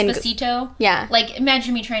 And Despacito? Yeah. Like,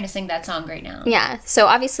 imagine me trying to sing that song right now. Yeah. So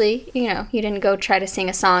obviously, you know, you didn't go try to sing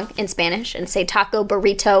a song in Spanish and say taco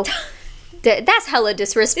burrito. That's hella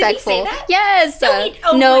disrespectful. Did he say that? Yes.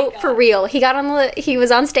 No, for real. He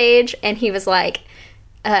was on stage and he was like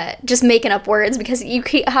just making up words because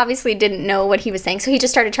he obviously didn't know what he was saying. So he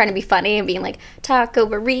just started trying to be funny and being like taco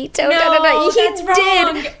burrito. No, that's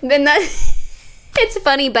wrong. Then it's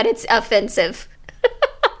funny, but it's offensive.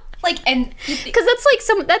 Like, and... Because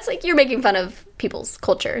that's like you're making fun of people's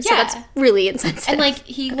culture. So Yeah. that's really insensitive. And, like,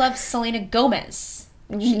 he loves Selena Gomez.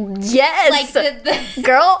 Yes. Like, the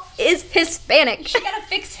girl is Hispanic. She gotta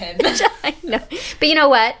fix him. I know. But you know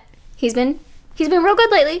what? He's been real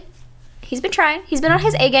good lately. He's been trying. He's been on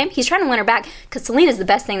his A game. He's trying to win her back because Selena's the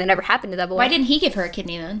best thing that ever happened to that boy. Why didn't he give her a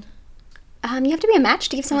kidney then? You have to be a match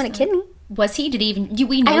to give someone a kidney. Was he? Did he even... Do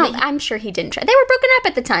we know I'm sure he didn't try. They were broken up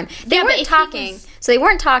at the time. They Yeah, but weren't if he talking. was- So they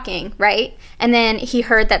weren't talking, right? And then he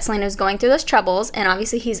heard that Selena was going through those troubles, and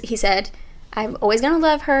obviously he said, I'm always going to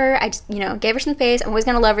love her. I just, gave her some space. I'm always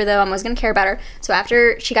going to love her, though. I'm always going to care about her. So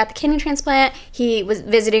after she got the kidney transplant, he was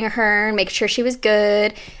visiting her and making sure she was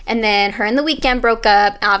good. And then her and The Weeknd broke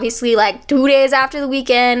up. Obviously, like 2 days after The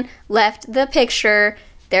Weeknd left the picture,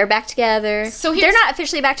 they're back together. So they're not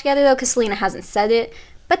officially back together, though, because Selena hasn't said it.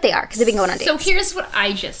 But they are, because they've been going on dates. So here's what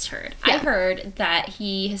I just heard. Yeah. I heard that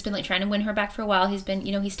he has been, like, trying to win her back for a while. He's been,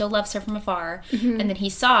 he still loves her from afar. Mm-hmm. And then he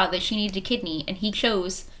saw that she needed a kidney, and he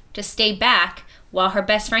chose to stay back while her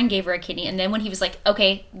best friend gave her a kidney. And then when he was like,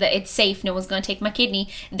 okay, it's safe, no one's going to take my kidney,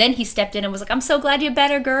 then he stepped in and was like, I'm so glad you're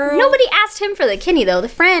better, girl. Nobody asked him for the kidney, though. The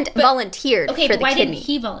friend volunteered for the kidney. Okay, but why didn't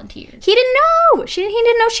he volunteer? He didn't know. He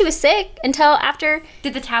didn't know she was sick until after.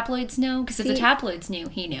 Did the tabloids know? Because if the tabloids knew,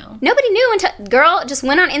 he knew. Nobody knew until girl just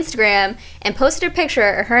went on Instagram and posted a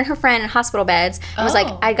picture of her and her friend in hospital beds and was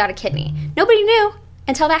like, I got a kidney. Nobody knew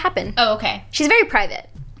until that happened. Oh, okay. She's very private.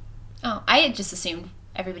 Oh, I had just assumed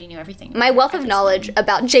everybody knew everything. My wealth of knowledge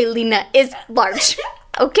about Jaylina is large.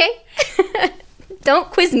 Okay?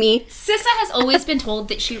 Don't quiz me. Cissa has always been told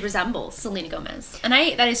that she resembles Selena Gomez. And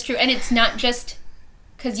that is true. And it's not just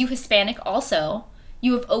because you Hispanic also.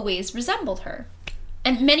 You have always resembled her.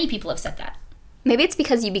 And many people have said that. Maybe it's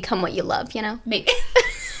because you become what you love, you know? Maybe.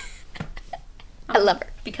 I love her.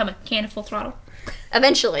 Become a can of Full Throttle.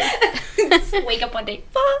 Eventually. Wake up one day.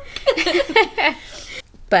 Fuck.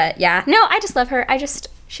 But yeah, no, I just love her.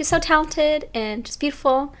 She's so talented and just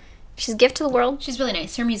beautiful. She's a gift to the world. She's really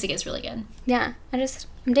nice. Her music is really good. Yeah,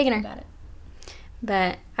 I'm digging her. About it.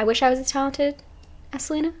 But I wish I was as talented as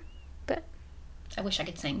Selena. But I wish I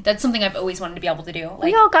could sing. That's something I've always wanted to be able to do. Like,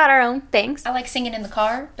 we all got our own things. I like singing in the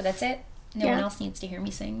car, but that's it. No one else needs to hear me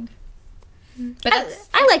sing. But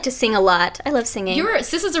I like to sing a lot. I love singing.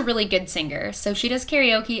 Sis is a really good singer, so she does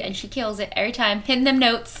karaoke and she kills it every time, hitting them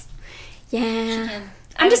notes. Yeah.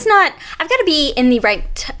 I've got to be in the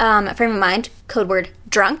right frame of mind, code word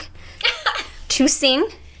drunk, to sing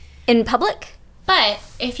in public. But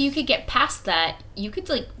if you could get past that, you'd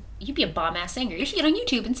be a bomb-ass singer. You should get on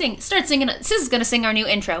YouTube and sing. Start singing. Sis is going to sing our new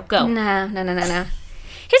intro. Go. No. I've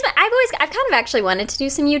kind of actually wanted to do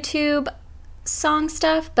some YouTube song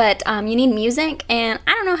stuff, but you need music, and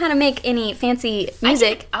I don't know how to make any fancy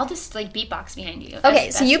music. I'll just like beatbox behind you.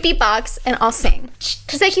 Okay, so you beatbox and I'll sing.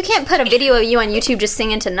 Because like you can't put a video of you on YouTube just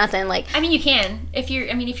singing to nothing. Like I mean, you can if you're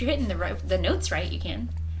hitting the notes right, you can.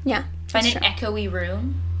 Yeah, find an echoey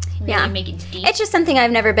room. Really make it deep. It's just something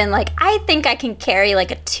I've never been like. I think I can carry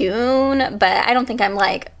like a tune, but I don't think I'm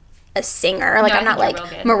like a singer. Like I'm not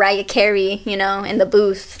like Mariah Carey, you know, in the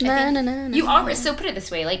booth. You are. So put it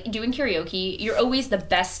this way, like doing karaoke, you're always the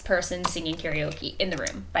best person singing karaoke in the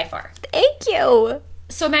room by far. Thank you.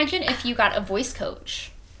 So imagine if you got a voice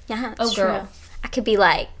coach. Yeah, that's true. Girl. I could be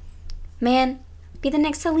like, man, be the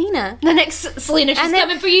next Selena. The next Selena, she's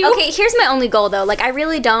coming for you. Okay, here's my only goal though. Like I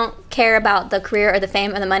really don't care about the career or the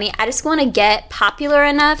fame or the money. I just want to get popular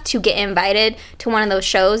enough to get invited to one of those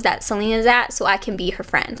shows that Selena's at so I can be her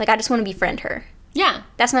friend. Like I just want to befriend her. Yeah.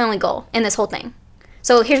 That's my only goal in this whole thing.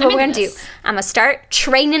 So here's what we're going to do. I'm going to start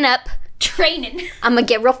training up. I'm going to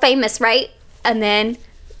get real famous, right? And then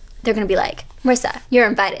they're going to be like, Marissa, you're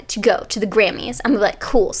invited to go to the Grammys. I'm going to be like,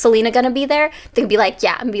 cool. Selena going to be there? They're going to be like,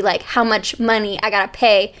 yeah. I'm going to be like, how much money I got to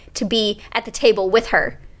pay to be at the table with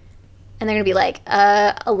her? And they're going to be like,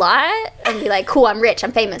 a lot? I'm going to be like, cool, I'm rich,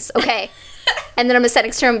 I'm famous, okay. And then I'm going to sit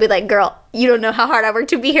next to her and be like, girl, you don't know how hard I worked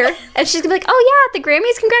to be here. And she's going to be like, oh yeah, at the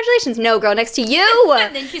Grammys, congratulations. No, girl, next to you.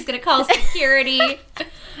 And then she's going to call security.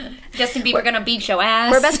 Justin Bieber going to beat your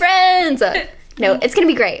ass. We're best friends. No, it's going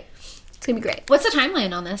to be great. It's going to be great. What's the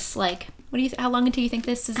timeline on this? Like, how long until you think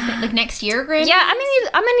this is, like, next year, Grammys? Yeah, I'm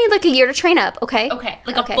going to need like a year to train up, okay? Okay,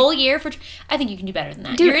 like a full year for, I think you can do better than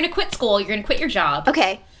that. Dude. You're going to quit school, you're going to quit your job.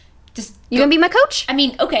 Okay. You gonna be my coach? I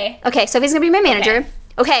mean, okay. Okay, Sophie's gonna be my manager.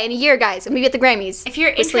 Okay, in a year, guys, I'm gonna be at the Grammys. If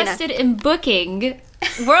you're interested in booking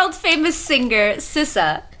world famous singer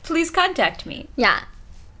Cissa, please contact me. Yeah.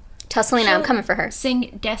 Tell Selena I'm coming for her.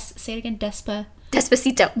 Sing say it again, Despacito.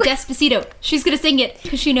 Despacito. She's gonna sing it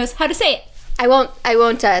because she knows how to say it. I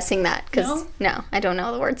won't sing that because no, I don't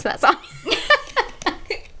know the words to that song.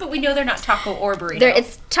 But we know they're not taco or burrito.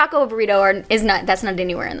 It's taco or burrito or that's not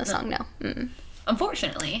anywhere in the song, no. Mm-mm.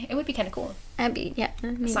 Unfortunately, it would be kind of cool. That'd be, yeah. I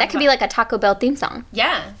mean, that could be like a Taco Bell theme song.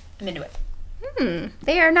 Yeah, I'm into it.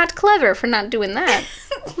 They are not clever for not doing that.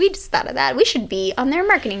 We just thought of that. We should be on their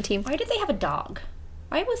marketing team. Why did they have a dog?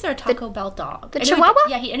 Why was there a Taco Bell dog? The Chihuahua?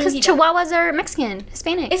 Because Chihuahuas are Mexican,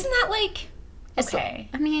 Hispanic. Isn't that like... Okay.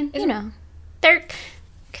 I mean, you know. They're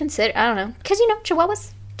considered... I don't know. Because, you know,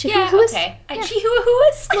 Chihuahuas. Yeah, okay.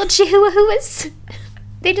 Chihuahuas? Little Chihuahuas.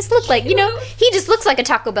 They just look like, you know... He just looks like a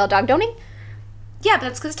Taco Bell dog, don't he? Yeah, but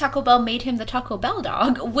that's because Taco Bell made him the Taco Bell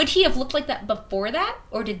dog. Would he have looked like that before that?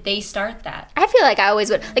 Or did they start that? I feel like I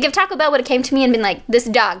always would. Like, if Taco Bell would have came to me and been like, this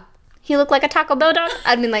dog, he looked like a Taco Bell dog?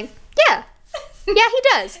 I'd been like, yeah. Yeah, he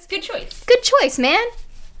does. Good choice. Good choice, man.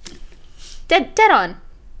 Dead on.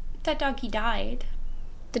 That dog, he died.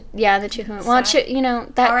 The Chihuahua. Well, you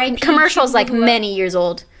know, that commercial's like many years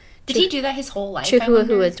old. Did he do that his whole life?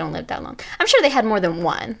 Chihuahuas don't live that long. I'm sure they had more than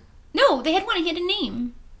one. No, they had one. He had a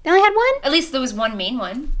name. They only had one? At least there was one main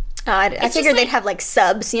one. Oh, I figured they'd have, like,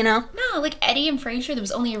 subs, you know? No, like Eddie and Frasier, there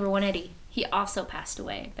was only ever one Eddie. He also passed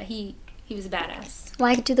away, but he was a badass. Well,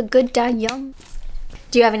 I could do the good die young.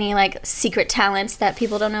 Do you have any, like, secret talents that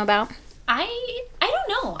people don't know about? I don't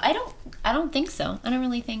know. I don't think so. I don't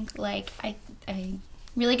really think, like, I'm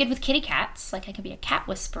really good with kitty cats. Like, I could be a cat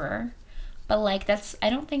whisperer. But, like, I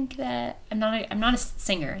don't think that, I'm not a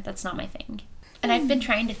singer. That's not my thing. And I've been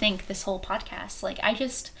trying to think this whole podcast. Like, I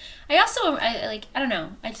don't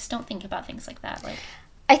know. I just don't think about things like that. Like,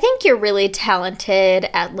 I think you're really talented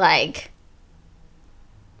at, like,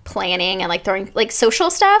 planning and, like, throwing, like, social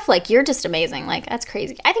stuff. Like, you're just amazing. Like, that's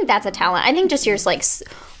crazy. I think that's a talent. I think just your, like,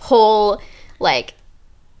 whole, like,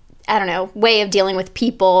 I don't know, way of dealing with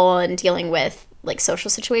people and dealing with, like, social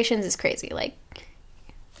situations is crazy. Like,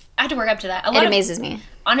 I had to work up to that. It amazes me.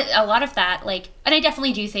 A lot of that, like, and I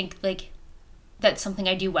definitely do think, like, that's something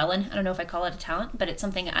I do well in. I don't know if I call it a talent, but it's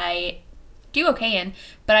something I do okay in.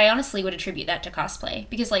 But I honestly would attribute that to cosplay.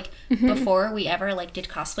 Because, like, before we ever, like, did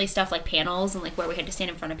cosplay stuff, like panels and, like, where we had to stand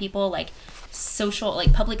in front of people, like, social,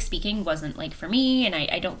 like, public speaking wasn't, like, for me. And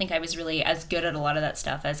I don't think I was really as good at a lot of that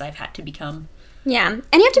stuff as I've had to become. Yeah.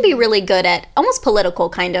 And you have to be really good at almost political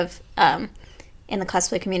kind of in the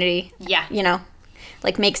cosplay community. Yeah. You know?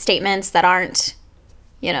 Like, make statements that aren't,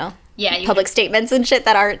 you know, public statements and shit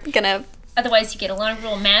that aren't gonna... Otherwise, you get a lot of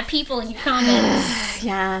real mad people in your comments.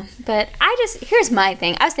 Yeah, but here's my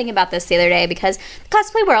thing. I was thinking about this the other day because the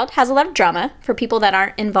cosplay world has a lot of drama for people that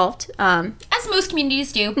aren't involved. As most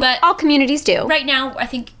communities do, but... All communities do. Right now, I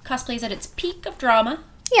think cosplay is at its peak of drama.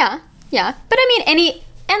 Yeah. But I mean,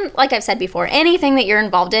 and like I've said before, anything that you're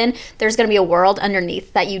involved in, there's going to be a world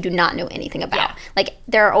underneath that you do not know anything about. Yeah. Like,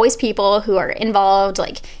 there are always people who are involved,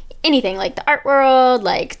 like, anything, like the art world,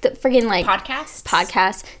 like the friggin', like...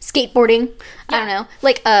 Podcasts, skateboarding, I don't know.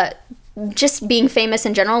 Like, just being famous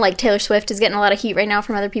in general, like Taylor Swift is getting a lot of heat right now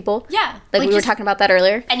from other people. Yeah. Like we were talking about that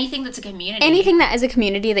earlier. Anything that's a community. Anything that is a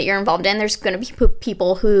community that you're involved in, there's going to be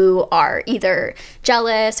people who are either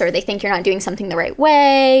jealous or they think you're not doing something the right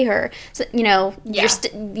way or, you know,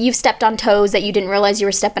 you've stepped on toes that you didn't realize you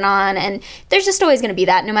were stepping on. And there's just always going to be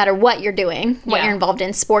that no matter what you're doing, what you're involved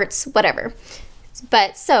in, sports, whatever.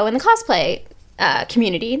 But so in the cosplay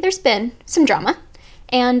community, there's been some drama.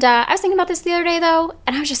 And I was thinking about this the other day, though,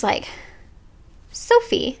 and I was just like,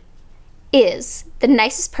 Sophie is the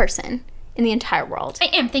nicest person in the entire world. I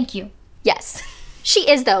am, thank you. Yes. She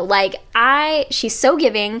is, though. Like, she's so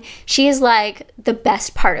giving. She is, like, the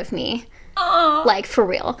best part of me. Aww. Like, for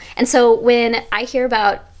real. And so when I hear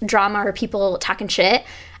about drama or people talking shit,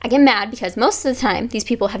 I get mad because most of the time, these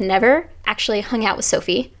people have never actually hung out with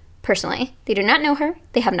Sophie. Personally, they do not know her.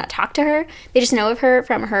 They have not talked to her. They just know of her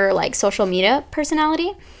from her, like, social media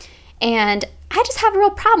personality. And I just have a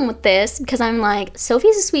real problem with this because I'm like,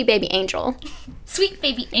 Sophie's a sweet baby angel. Sweet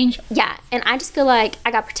baby angel. Yeah, and I just feel like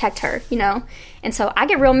I gotta protect her, you know? And so I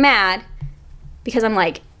get real mad because I'm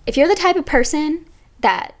like, if you're the type of person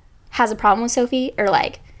that has a problem with Sophie or,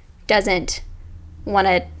 like, doesn't want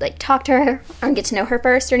to, like, talk to her or get to know her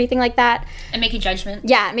first or anything like that. And make a judgment.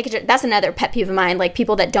 Yeah, that's another pet peeve of mine. Like,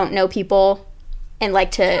 people that don't know people and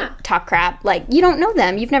like to talk crap. Like, you don't know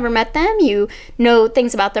them. You've never met them. You know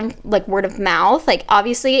things about them, like, word of mouth. Like,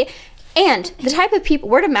 obviously... And the type of people...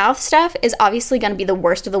 Word of mouth stuff is obviously going to be the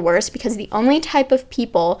worst of the worst because the only type of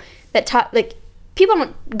people that talk... Like, people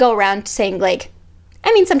don't go around saying, like...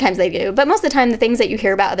 I mean, sometimes they do. But most of the time, the things that you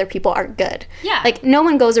hear about other people aren't good. Yeah. Like, no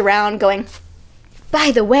one goes around going...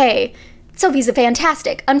 By the way, Sophie's a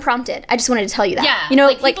fantastic, unprompted. I just wanted to tell you that. Yeah, you know,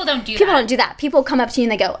 like people don't do that. People don't do that. People come up to you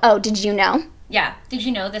and they go, "Oh, did you know?" Yeah. Did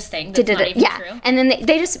you know this thing that's not even true? And then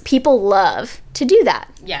they just, people love to do that.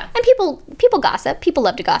 Yeah. And people gossip. People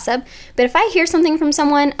love to gossip. But if I hear something from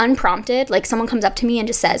someone unprompted, like someone comes up to me and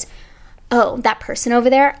just says, "Oh, that person over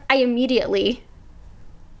there," I immediately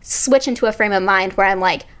switch into a frame of mind where I'm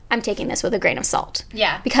like, I'm taking this with a grain of salt.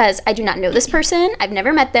 Yeah. Because I do not know this person. I've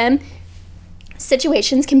never met them.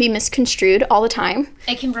 Situations can be misconstrued all the time.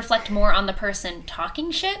 It can reflect more on the person talking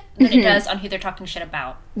shit than it does on who they're talking shit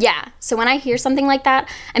about. Yeah. So when I hear something like that,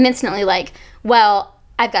 I'm instantly like, well,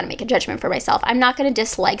 I've got to make a judgment for myself. I'm not going to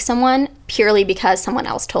dislike someone purely because someone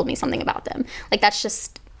else told me something about them. Like, that's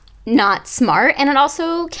just not smart. And it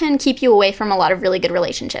also can keep you away from a lot of really good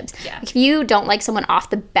relationships. Yeah. Like, if you don't like someone off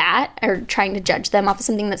the bat or trying to judge them off of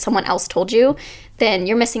something that someone else told you, then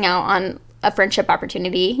you're missing out on a friendship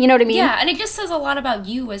opportunity. You know what I mean? Yeah, and it just says a lot about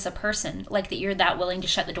you as a person, like, that you're that willing to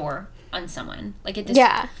shut the door on someone. Like, it just...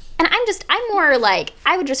 Yeah. And I'm more like,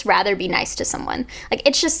 I would just rather be nice to someone. Like,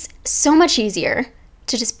 it's just so much easier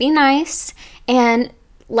to just be nice and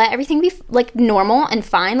let everything be, like, normal and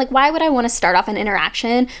fine. Like, why would I want to start off an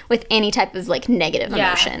interaction with any type of, like, negative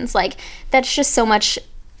emotions? Like, that's just so much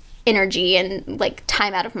energy and, like,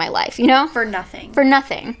 time out of my life, you know? For nothing. For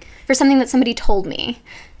nothing. For something that somebody told me.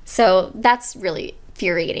 So that's really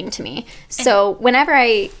infuriating to me. So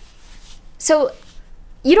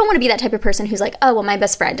you don't want to be that type of person who's like, oh, well, my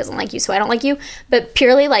best friend doesn't like you, so I don't like you. But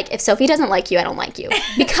purely, like, if Sophie doesn't like you, I don't like you.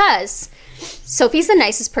 Because Sophie's the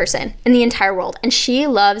nicest person in the entire world, and she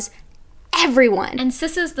loves everyone. And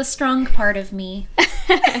Cissa's the strong part of me.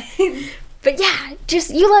 But yeah,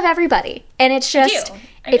 just, you love everybody. And it's just,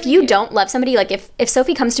 if you don't love somebody, like if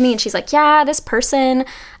Sophie comes to me and she's like, yeah, this person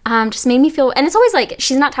just made me feel, and it's always like,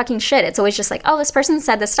 she's not talking shit. It's always just like, oh, this person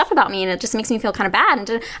said this stuff about me and it just makes me feel kind of bad.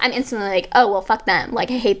 And I'm instantly like, oh, well, fuck them.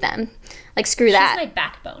 Like, I hate them. Like, screw that. She's my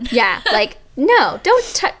backbone. Yeah. Like, no,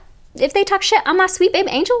 if they talk shit, I'm my sweet baby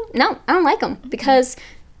angel. No, I don't like them, because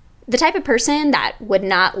the type of person that would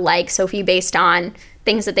not like Sophie based on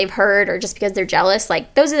things that they've heard or just because they're jealous,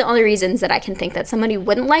 like, those are the only reasons that I can think that somebody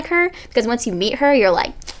wouldn't like her, because once you meet her, you're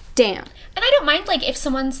like, damn. And I don't mind, like, if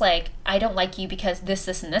someone's like, I don't like you because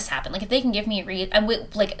this, and this happened. Like, if they can give me a and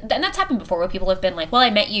that's happened before, where people have been like, well, I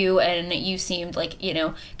met you and you seemed like, you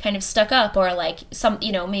know, kind of stuck up, or like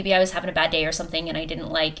maybe I was having a bad day or something and I didn't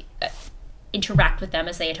like interact with them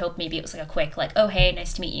as they had hoped. Maybe it was like a quick like, oh, hey,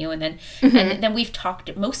 nice to meet you, and then and then we've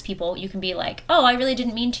talked. Most people, you can be like, oh, I really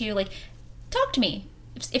didn't mean to, like, talk to me.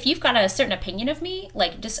 If you've got a certain opinion of me,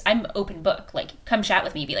 like, just, I'm open book. Like, come chat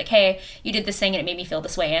with me. Be like, hey, you did this thing and it made me feel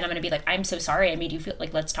this way. And I'm going to be like, I'm so sorry I made you feel,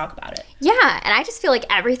 like, let's talk about it. Yeah, and I just feel like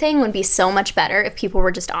everything would be so much better if people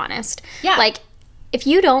were just honest. Yeah. Like, if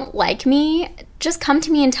you don't like me, just come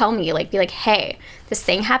to me and tell me. Like, be like, hey, this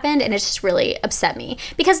thing happened and it just really upset me.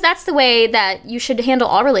 Because that's the way that you should handle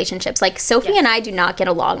all relationships. Like, Sophie and I do not get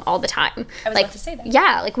along all the time. I was about to say that.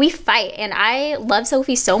 Yeah, like, we fight. And I love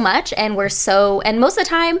Sophie so much. And and most of the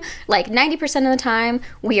time, like, 90% of the time,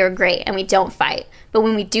 we are great and we don't fight. But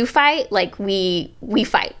when we do fight, like, we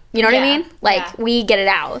fight. You know what I mean? Like, we get it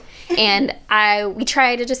out. And we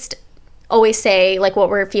try to just always say, like, what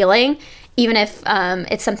we're feeling. Even if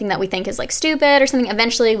it's something that we think is, like, stupid or something,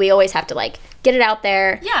 eventually we always have to, like, get it out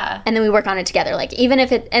there. Yeah. And then we work on it together. Like, even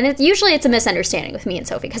if usually it's a misunderstanding with me and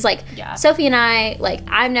Sophie. Because, like, Sophie and I, like,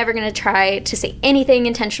 I'm never going to try to say anything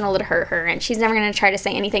intentional to hurt her. And she's never going to try to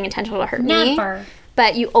say anything intentional to hurt me. Never.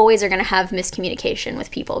 But you always are going to have miscommunication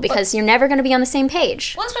with people because you're never going to be on the same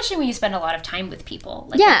page. Well, especially when you spend a lot of time with people.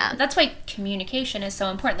 Like, yeah. That's why communication is so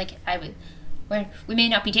important. Like, we may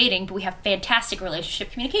not be dating, but we have fantastic relationship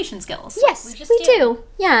communication skills. Yes, like, we do.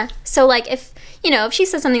 Yeah. So, like, if she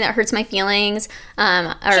says something that hurts my feelings,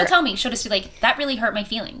 or she'll tell me. She'll just be like, that really hurt my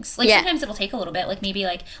feelings. Like, sometimes it'll take a little bit. Like, maybe,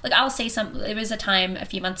 like I'll say there was a time a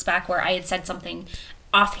few months back where I had said something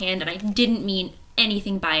offhand and I didn't mean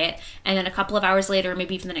anything by it. And then a couple of hours later,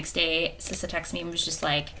 maybe even the next day, Cissa texted me and was just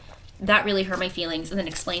like, that really hurt my feelings, and then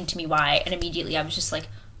explained to me why. And immediately I was just like,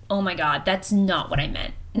 oh my God, that's not what I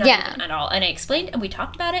meant. Not even at all. And I explained and we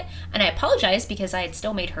talked about it and I apologized because I had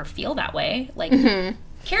still made her feel that way. Like,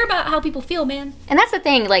 care about how people feel, man. And that's the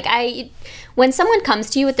thing. Like, when someone comes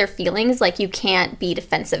to you with their feelings, like, you can't be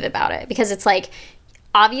defensive about it, because it's like,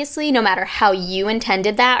 obviously, no matter how you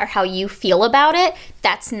intended that or how you feel about it,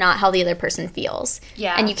 that's not how the other person feels.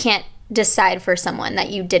 Yeah. And you can't decide for someone that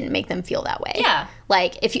you didn't make them feel that way. Yeah.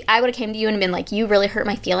 Like, if I would have came to you and been like, you really hurt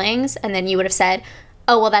my feelings, and then you would have said,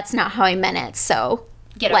 oh, well, that's not how I meant it, so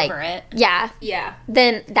get over it. Yeah. Yeah.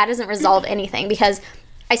 Then that doesn't resolve anything, because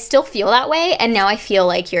I still feel that way, and now I feel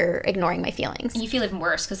like you're ignoring my feelings. And you feel even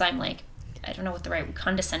worse, because I'm like, I don't know what the right,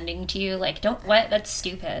 condescending to you. Like, that's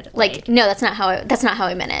stupid. Like, no, that's not how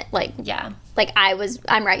I meant it. Like, yeah. Like,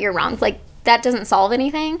 I'm right, you're wrong. Like, that doesn't solve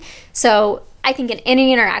anything. So I think in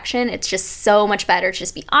any interaction, it's just so much better to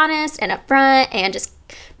just be honest and upfront and just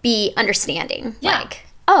be understanding. Yeah. Like,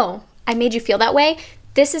 oh, I made you feel that way.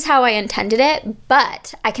 This is how I intended it,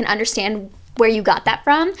 but I can understand where you got that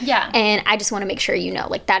from. Yeah. And I just want to make sure you know,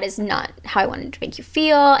 like, that is not how I wanted to make you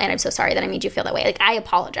feel, and I'm so sorry that I made you feel that way. Like, I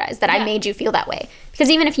apologize that I made you feel that way. Because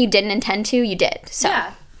even if you didn't intend to, you did. So.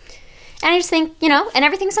 Yeah. And I just think, and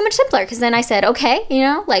everything's so much simpler, because then I said, okay,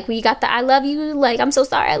 like, we got the I love you, like, I'm so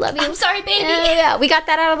sorry, I love you. I'm sorry, baby. Yeah, we got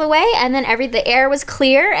that out of the way, and then the air was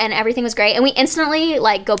clear, and everything was great, and we instantly,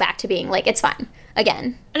 like, go back to being, like, it's fine,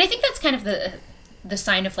 again. And I think that's kind of the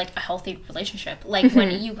sign of, like, a healthy relationship. Like,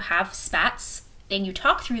 when you have spats and you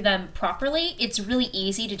talk through them properly, it's really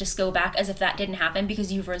easy to just go back as if that didn't happen,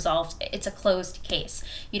 because you've resolved it. It's a closed case.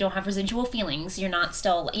 You don't have residual feelings. You're not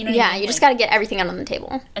still, what I mean? You just got to get everything out on the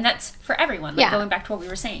table. And that's for everyone. Like, going back to what we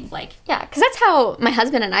were saying. Like, yeah, because that's how my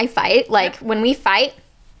husband and I fight. Like, when we fight,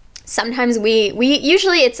 sometimes we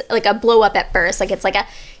usually it's like a blow up at first. Like, it's like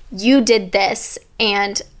you did this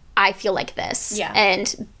and I feel like this. Yeah.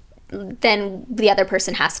 And then the other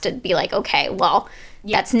person has to be like, okay, well,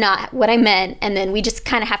 that's not what I meant, and then we just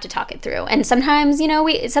kind of have to talk it through. And sometimes,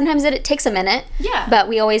 sometimes it takes a minute. Yeah. But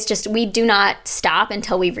we do not stop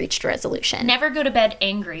until we've reached a resolution. Never go to bed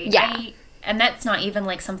angry. Yeah. And that's not even,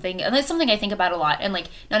 like, something, and that's something I think about a lot, and, like,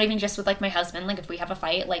 not even just with, like, my husband, like, if we have a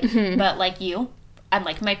fight, like, but, like, you, and,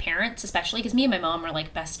 like, my parents, especially, because me and my mom are,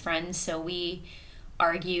 like, best friends, so we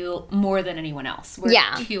argue more than anyone else. We're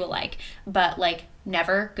too alike. But, like,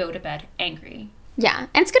 never go to bed angry. Yeah,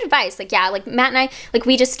 and it's good advice. Like, yeah, like Matt and I, like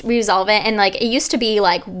we resolve it, and like it used to be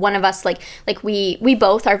like one of us, like we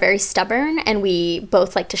both are very stubborn, and we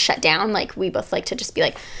both like to shut down. Like we both like to just be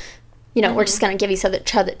like, you know, we're just gonna give each other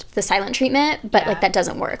the silent treatment, but like that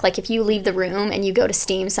doesn't work. Like if you leave the room and you go to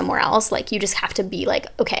steam somewhere else, like you just have to be like,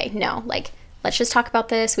 okay, no, like let's just talk about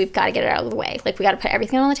this. We've got to get it out of the way. Like we got to put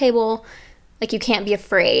everything on the table. Like, you can't be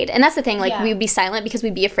afraid. And that's the thing. Like, we would be silent because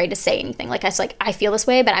we'd be afraid to say anything. Like, I feel this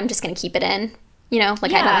way, but I'm just going to keep it in. You know?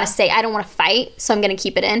 Like, I don't want to say, I don't want to fight, so I'm going to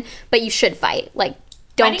keep it in. But you should fight. Like,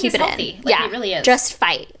 don't keep it healthy. in. Like, it really is. Just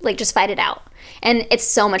fight. Like, just fight it out. And it's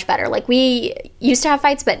so much better. Like, we used to have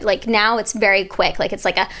fights, but, like, now it's very quick. Like, it's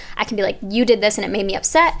like I can be like, you did this and it made me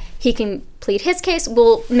upset. He can plead his case.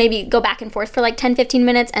 We'll maybe go back and forth for, like, 10, 15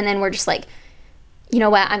 minutes. And then we're just like, you know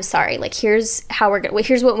what, I'm sorry, like, here's how we're gonna,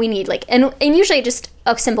 here's what we need, like, and usually just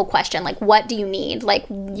a simple question, like, what do you need, like,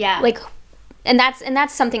 like, and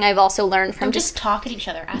that's something I've also learned from just talk at each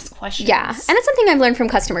other, ask questions. Yeah, and it's something I've learned from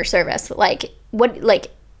customer service, like,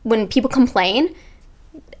 when people complain,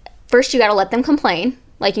 first you gotta let them complain.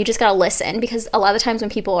 Like, you just gotta listen, because a lot of the times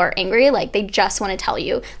when people are angry, like, they just want to tell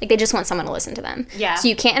you. Like, they just want someone to listen to them. Yeah. So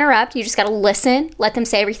you can't interrupt. You just gotta listen. Let them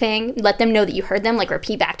say everything. Let them know that you heard them. Like,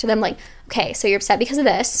 repeat back to them, like, okay, so you're upset because of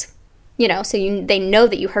this. You know, so they know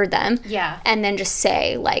that you heard them. Yeah. And then just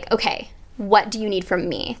say, like, okay, what do you need from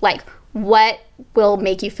me? Like, what will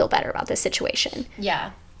make you feel better about this situation?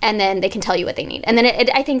 Yeah. And then they can tell you what they need. And then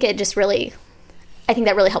I think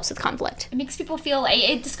that really helps with conflict. It makes people feel,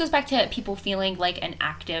 it just goes back to people feeling like an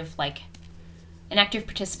active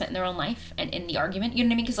participant in their own life and in the argument, you know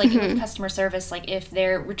what I mean? Because, like, with customer service, like, if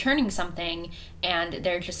they're returning something and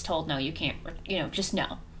they're just told, no, you can't, you know, just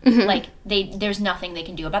no. Like, there's nothing they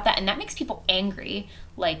can do about that, and that makes people angry.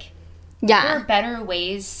 Like, there are better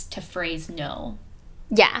ways to phrase no.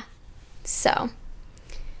 Yeah. So,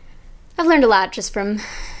 I've learned a lot just from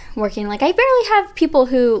working. Like, I barely have people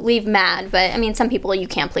who leave mad, but I mean, some people you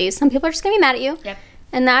can't please. Some people are just gonna be mad at you. Yep.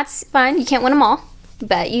 And that's fine. You can't win them all.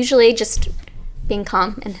 But usually just being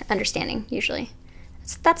calm and understanding, usually.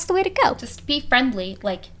 That's the way to go. Just be friendly.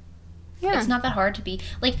 Like, it's not that hard to be.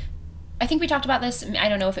 Like, I think we talked about this, I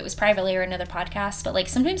don't know if it was privately or another podcast, but, like,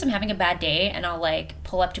 sometimes I'm having a bad day and I'll, like,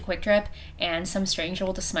 pull up to Quick Trip and some stranger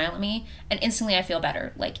will just smile at me and instantly I feel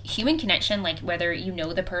better. Like, human connection, like, whether you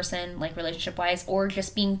know the person, like, relationship-wise, or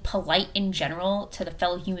just being polite in general to the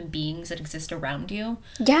fellow human beings that exist around you.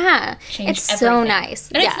 Yeah. It's everything. So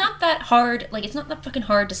nice. And it's not that hard, like, it's not that fucking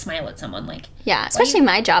hard to smile at someone, like. Yeah, especially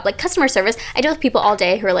my job. Like, customer service, I deal with people all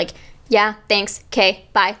day who are like, yeah, thanks, okay,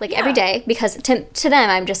 bye, like, every day, because to them,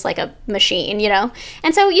 I'm just like a machine, you know?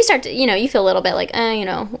 And so you start to, you know, you feel a little bit like, you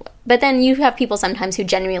know, but then you have people sometimes who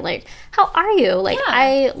genuinely like, how are you?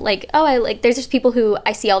 Like, there's just people who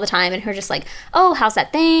I see all the time and who are just like, oh, how's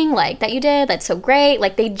that thing, like, that you did? That's so great.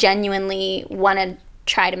 Like, they genuinely want to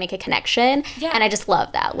try to make a connection, and I just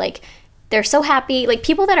love that. Like, they're so happy. Like,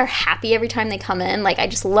 people that are happy every time they come in, like, I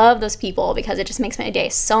just love those people because it just makes my day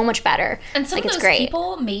so much better. And some like, of those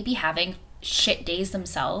people may be having shit days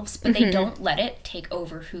themselves, but they don't let it take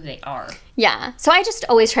over who they are. Yeah. So I just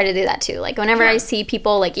always try to do that too. Like, whenever I see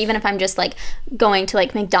people, like, even if I'm just, like, going to,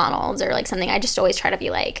 like, McDonald's or, like, something, I just always try to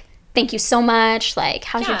be like, thank you so much. Like,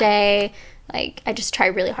 how's your day? Like, I just try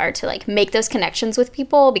really hard to, like, make those connections with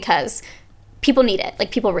people because people need it.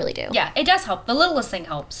 Like, people really do. Yeah, it does help. The littlest thing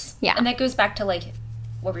helps. Yeah. And that goes back to, like,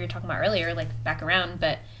 what we were talking about earlier, like, back around,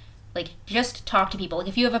 but, like, just talk to people. Like,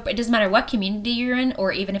 if you have it doesn't matter what community you're in,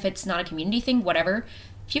 or even if it's not a community thing, whatever,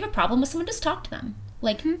 if you have a problem with someone, just talk to them.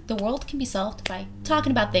 Like, the world can be solved by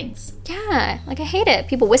talking about things. Yeah, like, I hate it.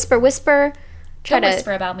 People whisper, try to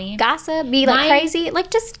whisper about me. Gossip, be, like, crazy.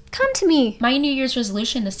 Like, just come to me. My New Year's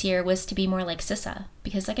resolution this year was to be more like Cissa,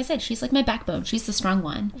 because, like I said, she's, like, my backbone. She's the strong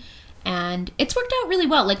one. And it's worked out really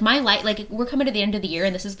well. Like, my life, like, we're coming to the end of the year,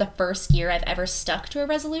 and this is the first year I've ever stuck to a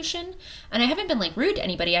resolution. And I haven't been, like, rude to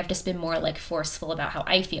anybody. I've just been more, like, forceful about how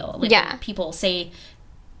I feel. Like, when people say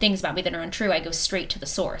things about me that are untrue, I go straight to the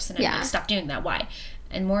source. And I'm like, stop doing that. Why?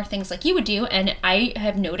 And more things like you would do. And I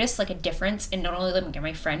have noticed, like, a difference in not only like,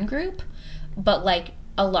 my friend group, but, like,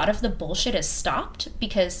 a lot of the bullshit has stopped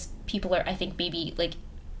because people are, I think, maybe, like,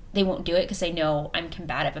 they won't do it because they know I'm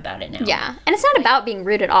combative about it now. Yeah. And it's not about being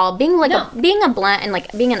rude at all. Being like being a blunt and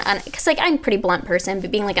like being because like I'm a pretty blunt person,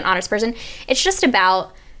 but being like an honest person, it's just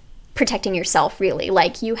about protecting yourself, really.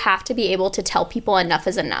 Like, you have to be able to tell people enough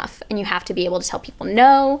is enough, and you have to be able to tell people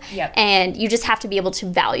no. Yep. And you just have to be able to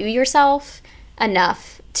value yourself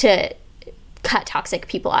enough to cut toxic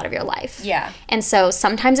people out of your life. Yeah. And so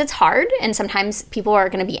sometimes it's hard, and sometimes people are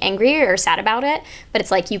going to be angry or sad about it, but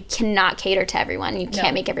it's like you cannot cater to everyone. You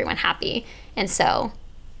can't make everyone happy. And so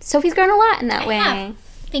Sophie's grown a lot in that way. Have.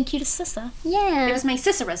 Thank you to Cissa. Yeah. It was my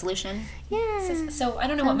Cissa resolution. Yeah. So I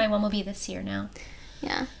don't know what my one will be this year now.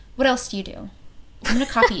 Yeah. What else do you do? I'm going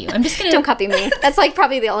to copy you. I'm just going to... Don't copy me. That's, like,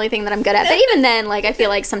 probably the only thing that I'm good at. But even then, like, I feel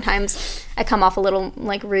like sometimes I come off a little,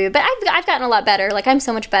 like, rude. But I've gotten a lot better. Like, I'm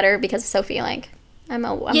so much better because of Sophie. Like, I'm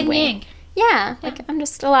Yin yang. Yeah. Like, I'm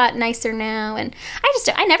just a lot nicer now. And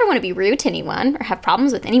I never want to be rude to anyone or have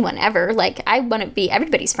problems with anyone ever. Like, I want to be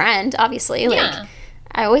everybody's friend, obviously. Like,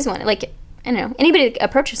 I always want to, like, I don't know. Anybody that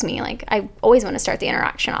approaches me, like, I always want to start the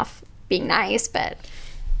interaction off being nice, but...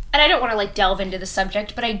 And I don't want to, like, delve into the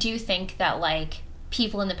subject, but I do think that, like...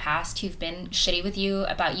 people in the past who've been shitty with you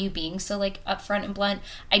about you being so, like, upfront and blunt,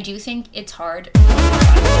 I do think it's hard for a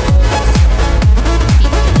lot of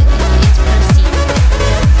people it's perceived.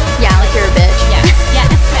 Yeah, like you're a bitch. Yeah.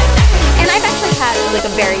 And I've actually had, like,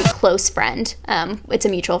 a very close friend, it's a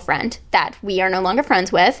mutual friend, that we are no longer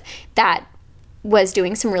friends with, that was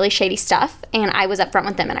doing some really shady stuff, and I was upfront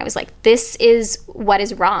with them, and I was like, this is what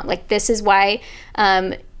is wrong. Like, this is why,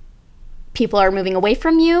 people are moving away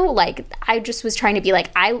from you. Like, I just was trying to be like,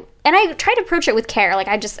 I tried to approach it with care. Like,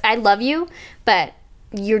 I love you, but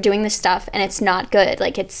you're doing this stuff and it's not good.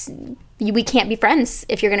 Like, we can't be friends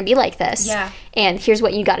if you're going to be like this. Yeah. And here's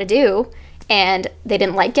what you got to do. And they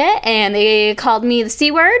didn't like it, and they called me the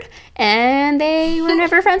C word, and they were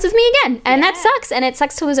never friends with me again. And that sucks, and it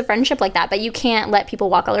sucks to lose a friendship like that, but you can't let people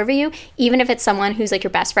walk all over you, even if it's someone who's, like,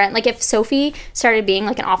 your best friend. Like, if Sophie started being,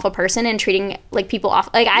 like, an awful person and treating, like, people off,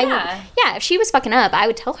 like, if she was fucking up, I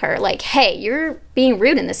would tell her, like, hey, you're being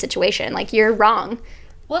rude in this situation. Like, you're wrong.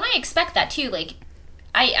 Well, and I expect that, too. Like,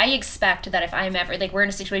 I expect that if I'm ever, like, we're in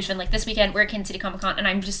a situation, like, this weekend, we're at Kansas City Comic-Con, and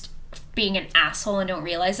I'm just being an asshole and don't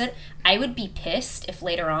realize it, I would be pissed if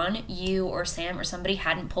later on you or Sam or somebody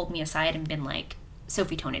hadn't pulled me aside and been like,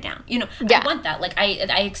 Sophie, tone it down. You know, I want that. Like,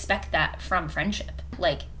 I expect that from friendship.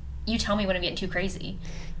 Like, you tell me when I'm getting too crazy.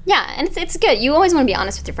 Yeah, and it's good. You always want to be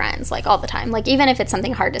honest with your friends, like, all the time. Like, even if it's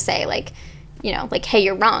something hard to say, like, you know, like, hey,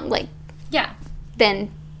 you're wrong. Like,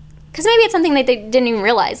 then... Because maybe it's something that they didn't even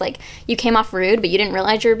realize. Like, you came off rude, but you didn't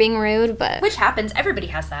realize you were being rude, but... Which happens. Everybody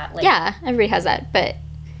has that. Like, yeah, everybody has that, but...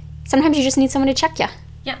 Sometimes you just need someone to check you.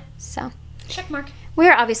 Yeah. So. Check mark.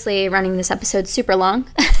 We're obviously running this episode super long.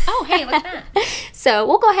 Oh, hey, look at that. So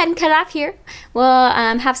we'll go ahead and cut it off here. We'll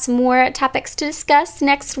have some more topics to discuss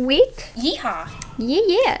next week. Yeehaw.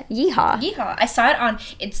 Yeah. Yeehaw. Yeehaw. I saw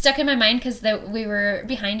it stuck in my mind because we were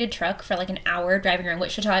behind a truck for like an hour driving around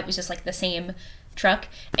Wichita. It was just like the same truck,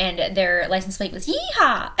 and their license plate was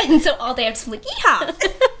yeehaw. And so all day I was like,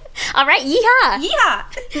 yeehaw. All right, yeehaw!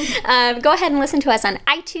 Yeehaw! Go ahead and listen to us on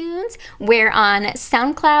iTunes. We're on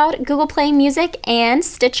SoundCloud, Google Play Music, and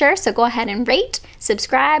Stitcher. So go ahead and rate,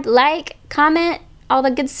 subscribe, like, comment, all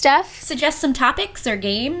the good stuff. Suggest some topics or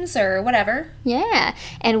games or whatever. Yeah,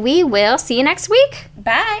 and we will see you next week.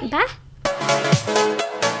 Bye! Bye!